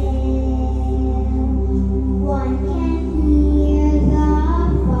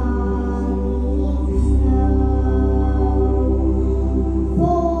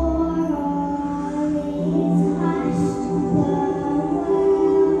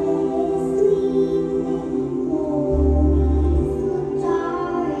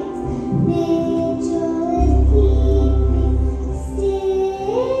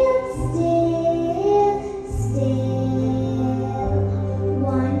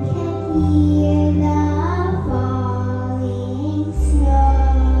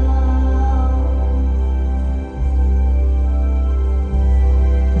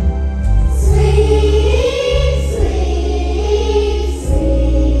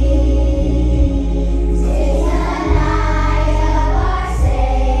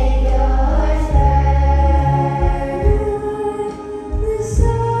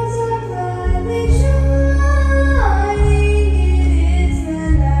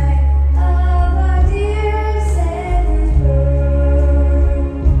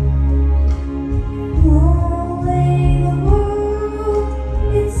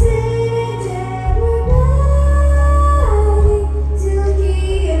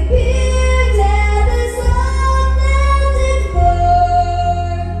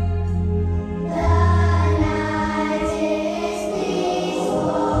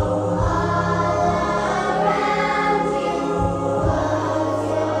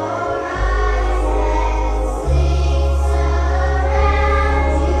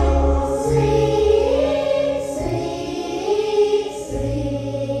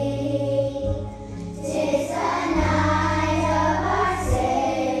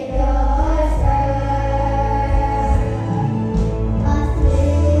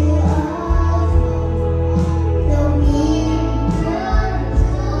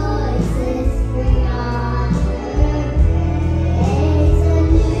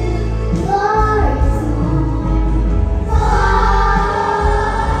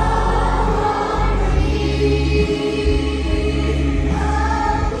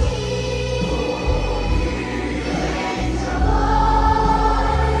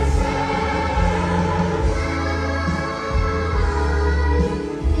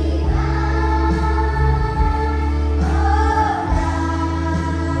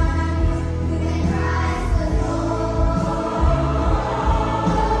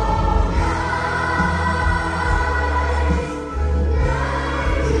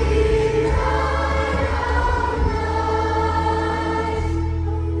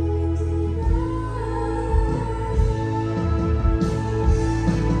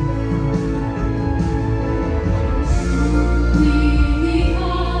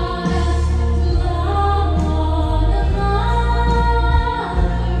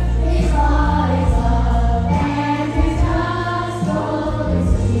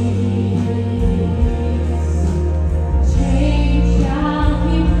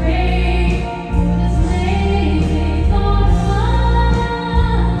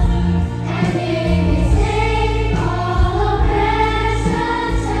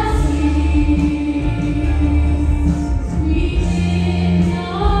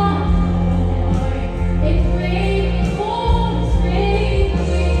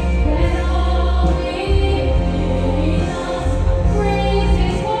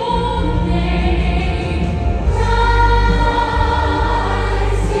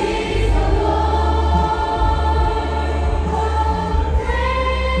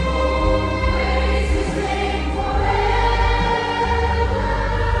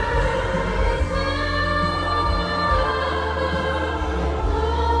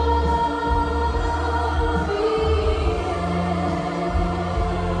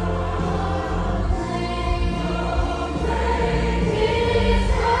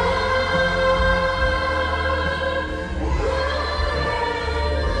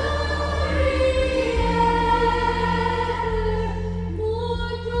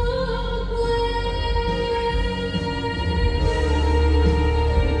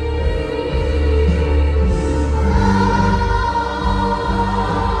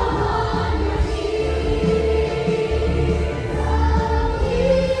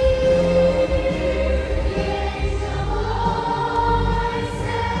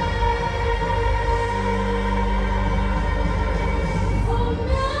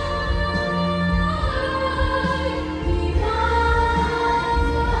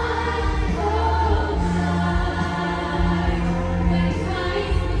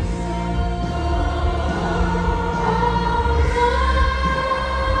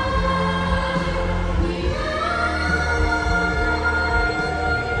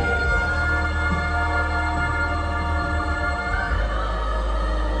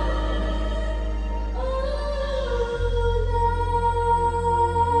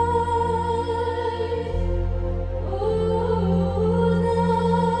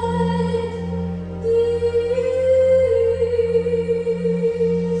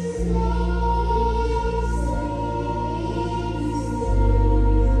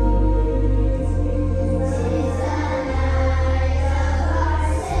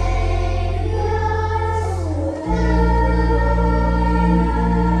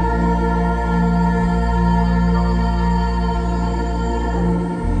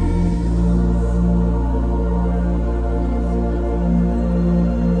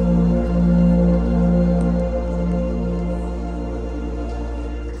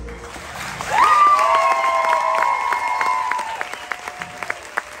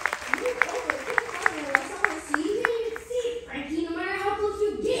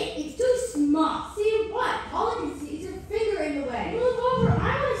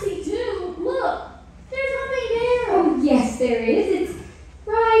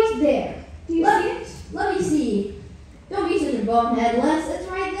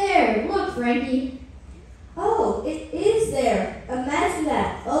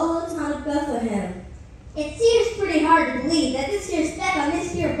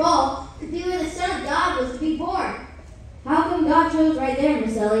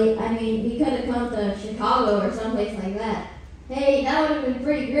Sally. I mean, he could have come to Chicago or someplace like that. Hey, that would have been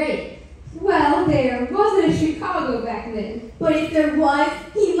pretty great. Well, there wasn't a Chicago back then. But if there was,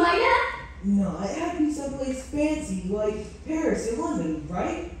 he might have. No, it had to be someplace fancy, like Paris or London,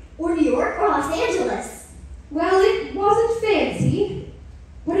 right? Or New York or Los Angeles. Well, it wasn't fancy,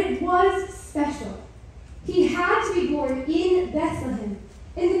 but it was special. He had to be born in Bethlehem,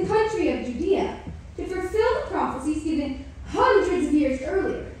 in the country of Judea, to fulfill the prophecies given hundreds of years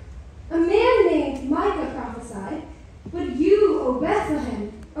earlier. A man named Micah prophesied, "But you, O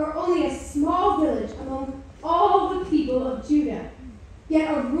Bethlehem, are only a small village among all the people of Judah.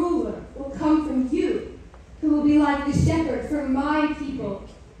 Yet a ruler will come from you, who will be like the shepherd for my people,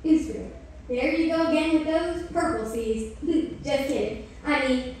 Israel." There you go again with those purple seas. Just kidding. I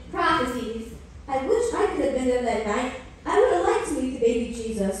mean, prophecies. I wish I could have been there that night. I would have liked to meet the baby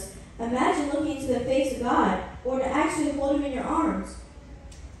Jesus. Imagine looking into the face of God, or to actually hold him in your arms.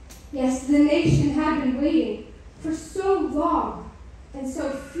 Yes, the nation had been waiting for so long, and so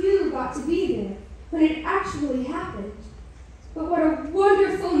few got to be there when it actually happened. But what a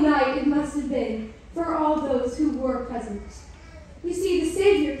wonderful night it must have been for all those who were present. You see, the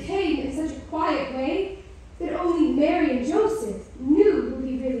Savior came in such a quiet way that only Mary and Joseph knew who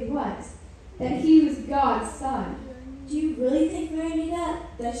he really was, that he was God's son. Do you really think Mary knew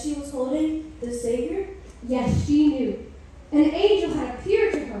that she was holding the Savior? Yes, she knew. An angel had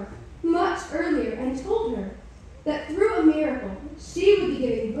appeared to her much earlier and told her that through a miracle she would be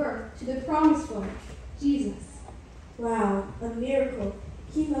giving birth to the promised one, Jesus. Wow, a miracle.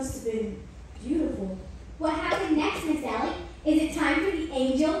 He must have been beautiful. What happened next, Miss Ellie? Is it time for the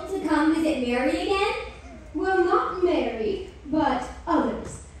angel to come visit Mary again? Well, not Mary, but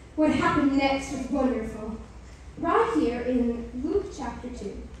others. What happened next was wonderful. Right here in Luke chapter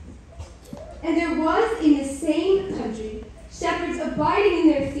 2. "And there was in the same country shepherds abiding in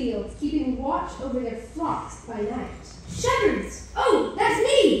their fields, keeping watch over their flocks by night." Shepherds! Oh, that's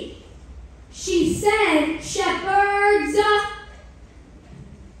me! She said, shepherds!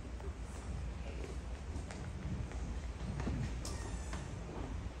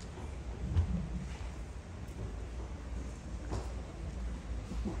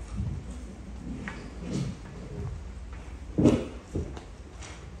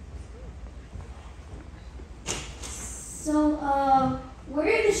 So,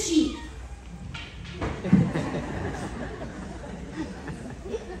 where are the sheep?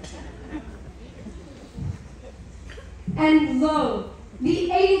 And lo,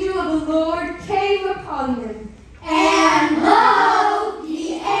 the angel of the Lord came upon them. And lo,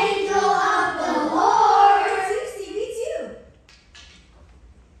 the angel of the Lord. Me too.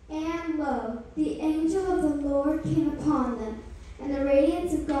 And lo, the angel of the Lord came upon them, and the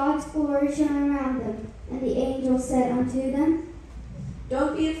radiance of God's glory shone around them. And the angel said unto them,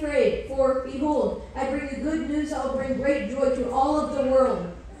 Don't be afraid, for behold, I bring you good news that will bring great joy to all of the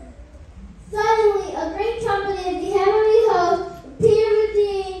world. Suddenly, a great company of the heavenly host appeared with the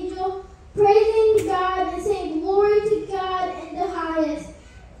angel, praising God and saying, "Glory to God in the highest,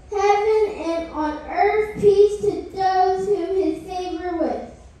 heaven and on earth peace to those whom his favor with."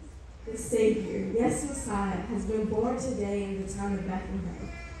 The Savior, yes, Messiah, has been born today in the town of Bethlehem.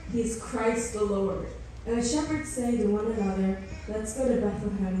 He is Christ the Lord. And the shepherds say to one another, "Let's go to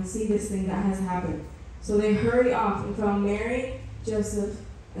Bethlehem and see this thing that has happened." So they hurry off and found Mary, Joseph,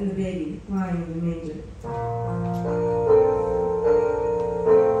 and the baby lying in the manger.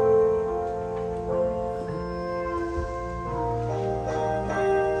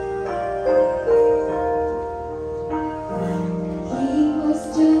 He was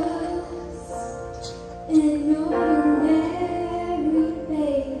just an ordinary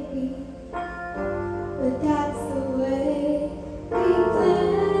baby, but that's the way we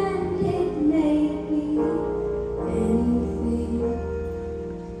planned it. Maybe anything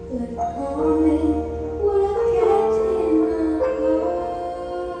but common would have kept him apart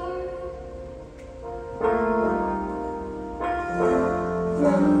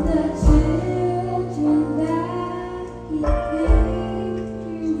from the children that he came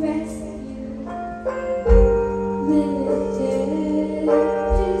to rescue, limited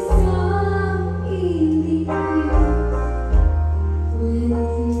to some elite few. When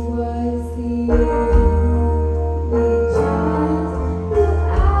he was the only child who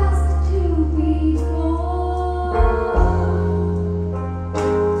asked to be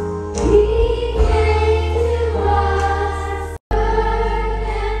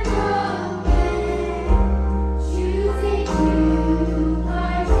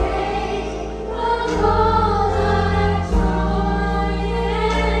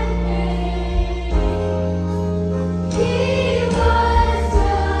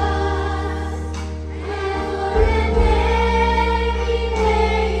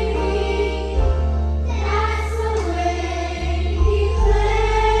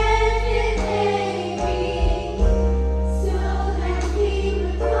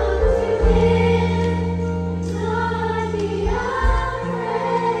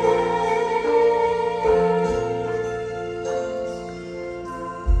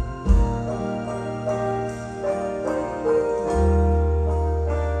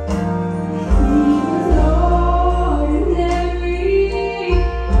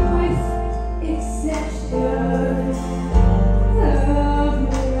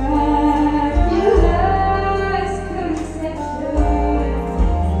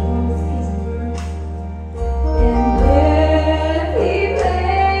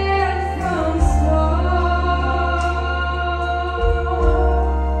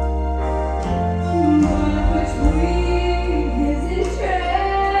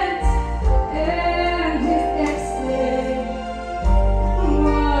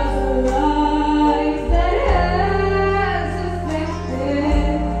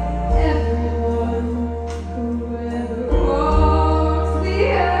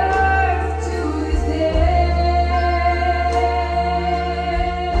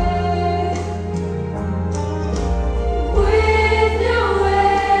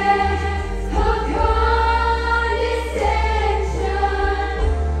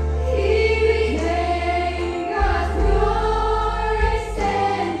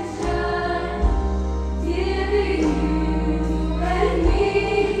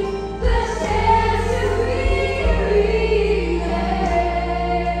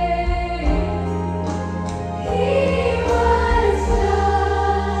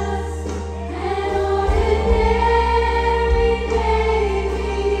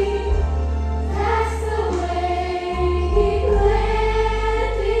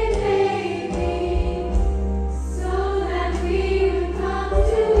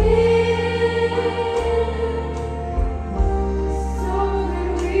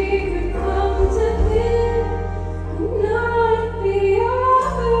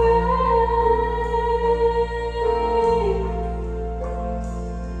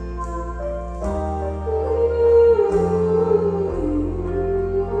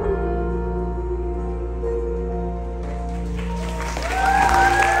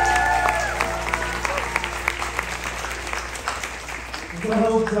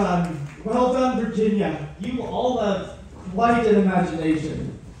Well done, Virginia. You all have quite an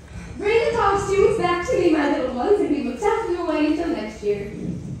imagination. Bring the costumes back to me, my little ones, and we will tuck them away until next year.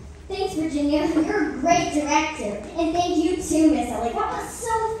 Thanks, Virginia. You're a great director. And thank you too, Miss Ellie. That was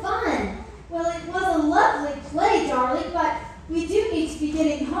so fun. Well, it was a lovely play, darling, but we do need to be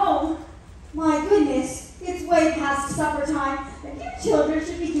getting home. My goodness, it's way past supper time, and you children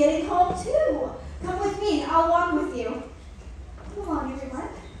should be getting home too. Come with me, and I'll walk with you. Come on, everyone.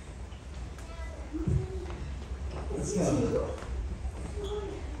 Let's go.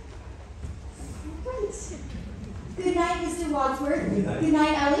 Great. Good night, Mr. Wadsworth. Good night. Good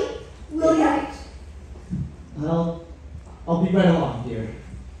night, Ellie. William. I'll be right along, dear.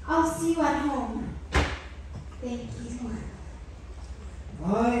 I'll see you at home. Thank you.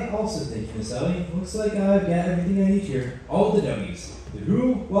 I also thank you, Miss Ellie. Looks like I've got everything I need here. All the W's. The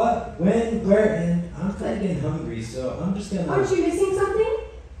who, what, when, where, and I'm kind of getting hungry, so I'm just gonna... Aren't you missing something?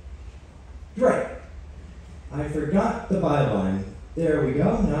 Right. I forgot the byline. There we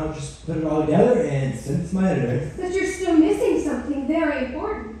go. Now I'll just put it all together and send it to my editor. But you're still missing something very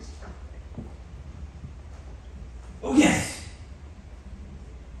important. Oh, yes!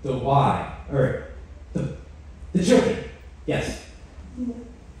 The why. Or, the children. Yes.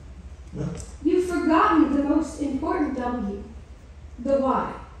 No? You've forgotten the most important W. The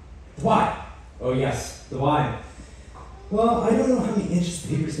why. Why? Oh, yes. The why. Well, I don't know how many inches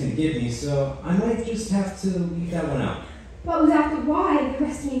the paper's going to give me, so I might just have to leave that one out. But without the why, the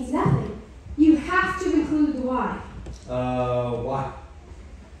rest means nothing. You have to include the why. Why?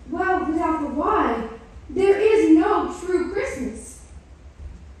 Well, without the why, there is no true Christmas.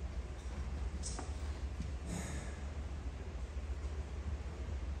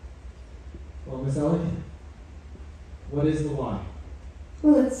 Well, Miss Ellie, what is the why?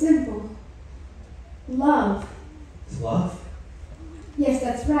 Well, it's simple. Love. Love? Yes,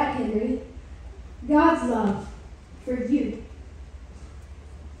 that's right, Henry. God's love for you.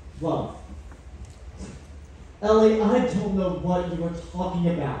 Love. Ellie, I don't know what you are talking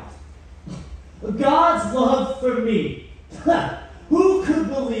about. God's love for me. Who could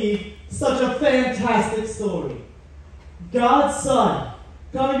believe such a fantastic story? God's Son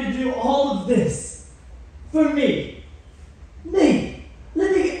coming to do all of this for me. Me,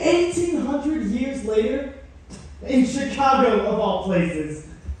 living 1,800 years later in Chicago, of all places.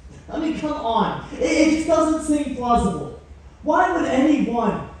 I mean, come on. It just doesn't seem plausible. Why would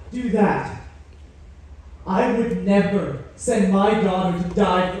anyone do that? I would never send my daughter to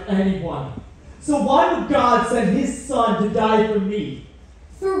die for anyone. So why would God send his Son to die for me?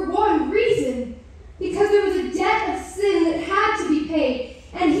 For one reason. Because there was a debt of sin that had to be paid,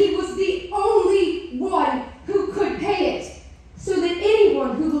 and he was the only one who could pay it. So that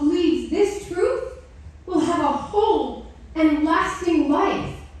anyone who believes this truth will have a whole and lasting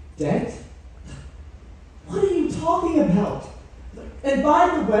life. Debt? What are you talking about? And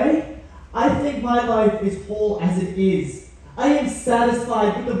by the way, I think my life is whole as it is. I am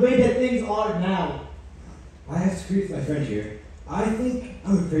satisfied with the way that things are now. I have to agree with my friend here. I think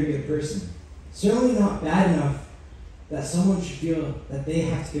I'm a pretty good person. Certainly not bad enough that someone should feel that they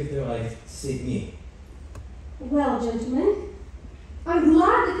have to give their life to save me. Well, gentlemen, I'm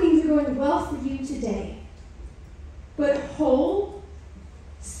glad that things are going well for you today. But whole?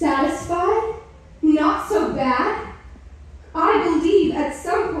 Satisfied? Not so bad? I believe at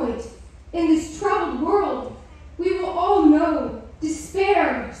some point in this troubled world, we will all know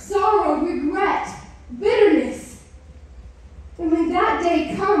despair, sorrow, regret, bitterness. And when that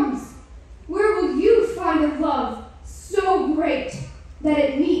day comes, where will you find a love so great that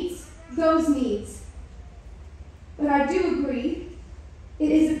it meets those needs? But I do agree,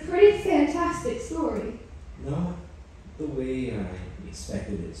 it is a pretty fantastic story. Not the way I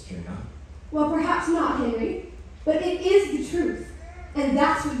expected it to turn out. Well, perhaps not, Henry, but it is the truth, and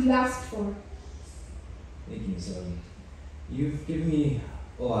that's what you asked for. Thank you, Miss Ellie. You've given me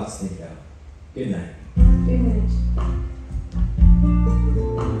a lot to think about. Good night. Good night.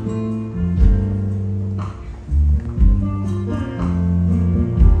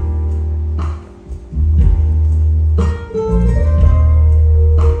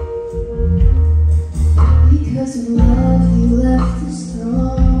 Because of love, you left this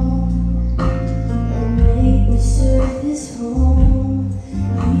throne and made me serve this home.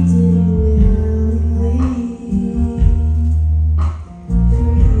 You did it willingly for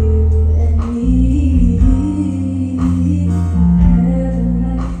you and me. Heaven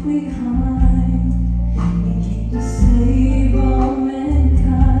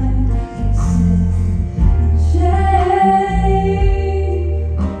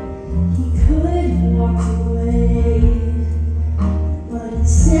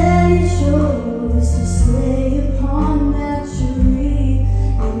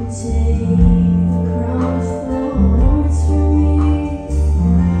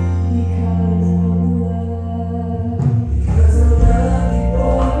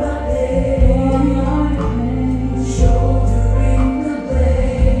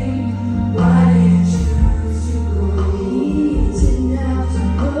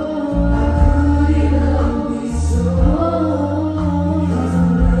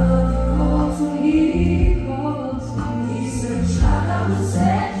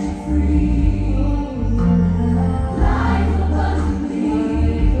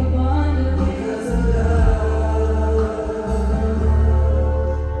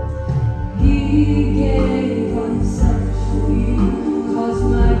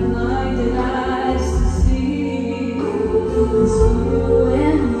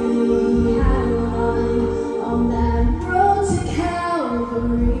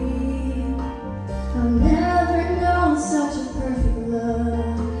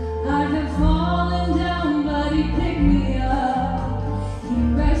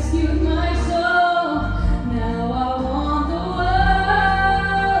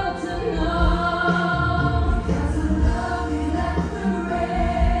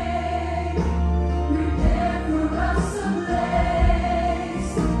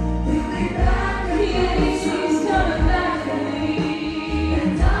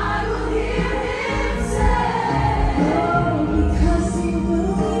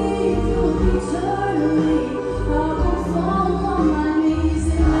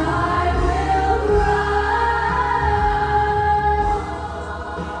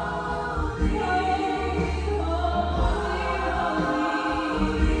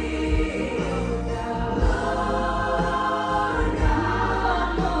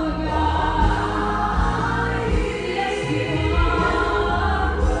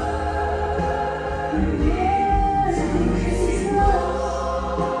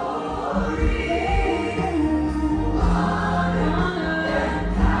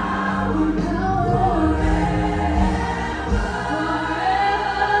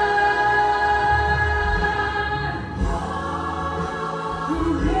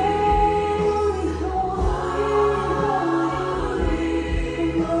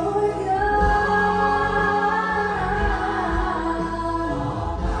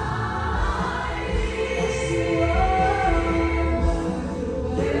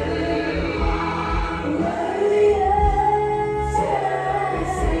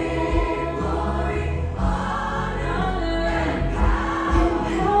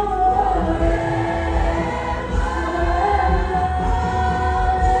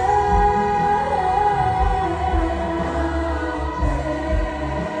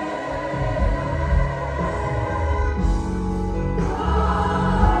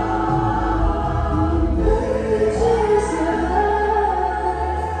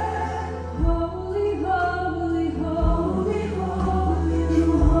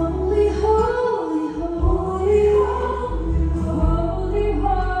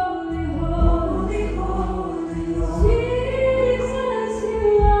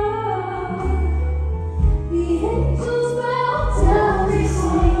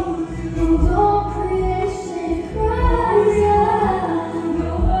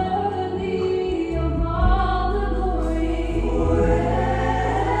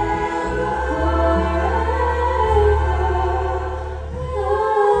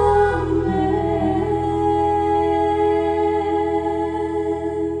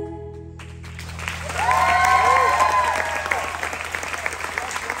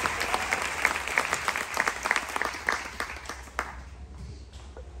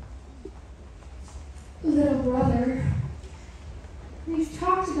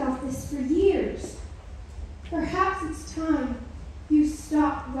talked about this for years. Perhaps it's time you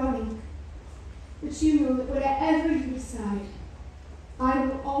stop running. But you know that whatever you decide, I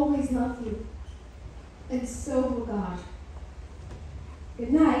will always love you. And so will God.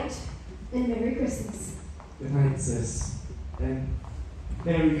 Good night, and Merry Christmas. Good night, sis. And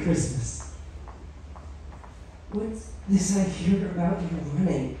Merry Christmas. What's this I hear about you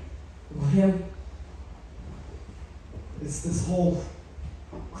running? William? It's this whole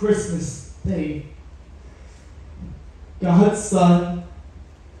Christmas thing. God's Son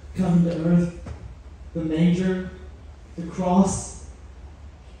coming to earth, the manger, the cross,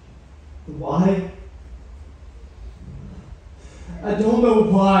 the why. I don't know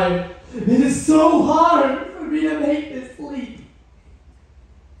why. It is so hard for me to make this leap.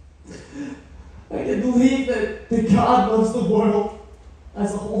 I can believe that God loves the world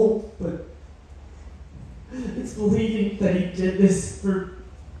as a whole, but it's believing that He did this for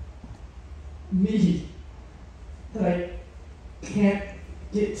me that I can't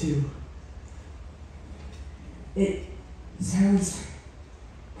get to. It sounds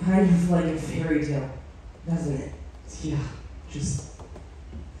kind of like a fairy tale, doesn't it? Yeah, just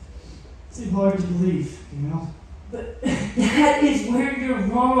too hard to believe, you know? But that is where you're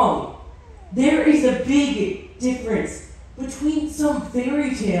wrong. There is a big difference between some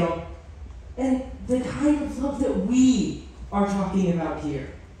fairy tale and the kind of love that we are talking about here.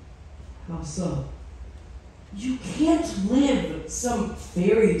 How so? You can't live some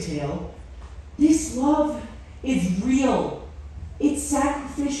fairy tale. This love is real. It's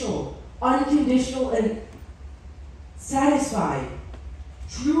sacrificial, unconditional, and satisfied.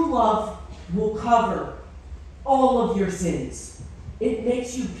 True love will cover all of your sins. It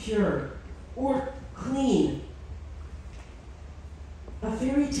makes you pure or clean. A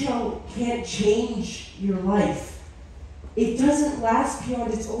fairy tale can't change your life. It doesn't last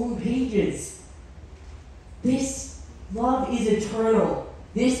beyond its own pages. This love is eternal.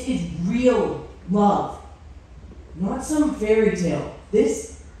 This is real love. Not some fairy tale.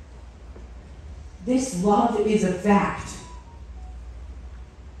 This love is a fact.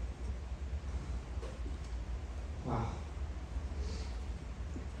 Wow.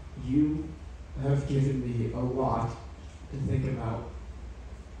 You have given me a lot to think about.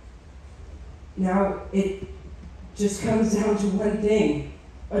 Now, it just comes down to one thing.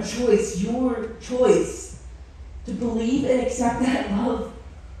 A choice, your choice, to believe and accept that love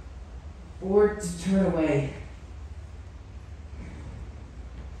or to turn away.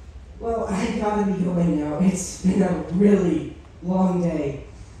 Well, I gotta be going now. It's been a really long day.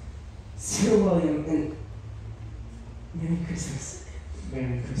 Sir William, and Merry Christmas.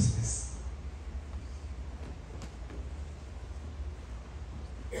 Merry Christmas.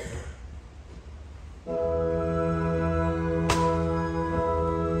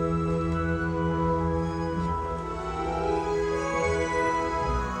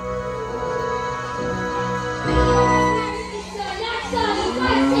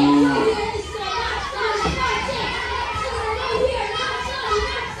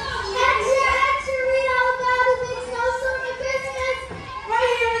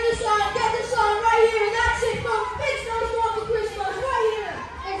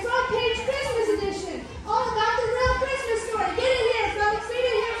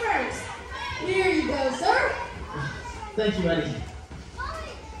 Thank you, Eddie.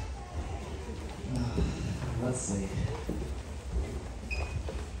 Let's see.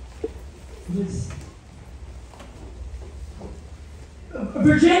 What is...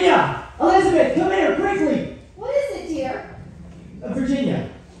 Virginia! Elizabeth, come here, quickly! What is it, dear? Virginia,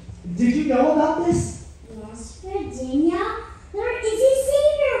 did you know about this? Yes, Virginia. There is a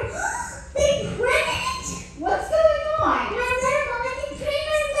savior. They printed it. What's going on? My letter, Mama, they printed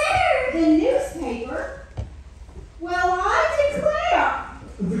my letter. The newspaper? Well, I declare!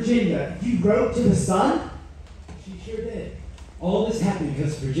 Virginia, you wrote to the Sun? She sure did. All this happened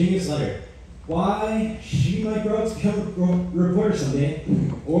because of Virginia's letter. Why, she might grow up to become a reporter someday.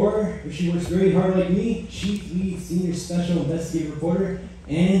 Or, if she works very hard like me, chief lead senior special investigative reporter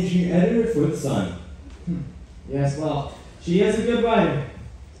and junior editor for the Sun. Yes, well, she is a good writer.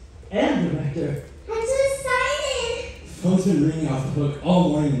 And director. I'm so excited. Phone's been ringing off the hook all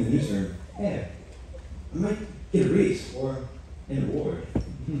morning in the newsroom. Hey, I might get a raise or an award.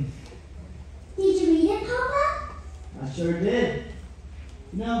 Did you read it, Papa? I sure did.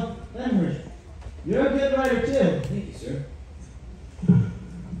 No, Leonard, you're a good writer too. Thank you, sir.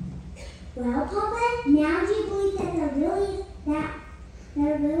 Well, Papa, now do you believe that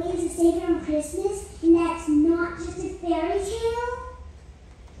there really is a savior on Christmas, and that's not just a fairy tale?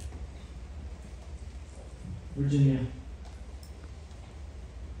 Virginia,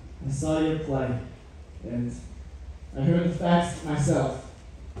 I saw your play, and I heard the facts myself.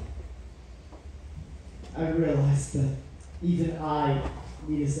 I realized that even I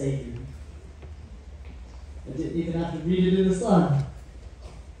need a Savior. I didn't even have to read it in the sun.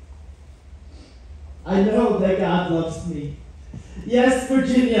 I know that God loves me. Yes,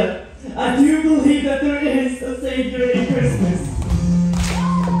 Virginia, I do believe that there is a Savior in Christmas.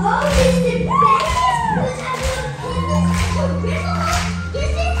 Oh, Mr. Backus, put up your candles to riddle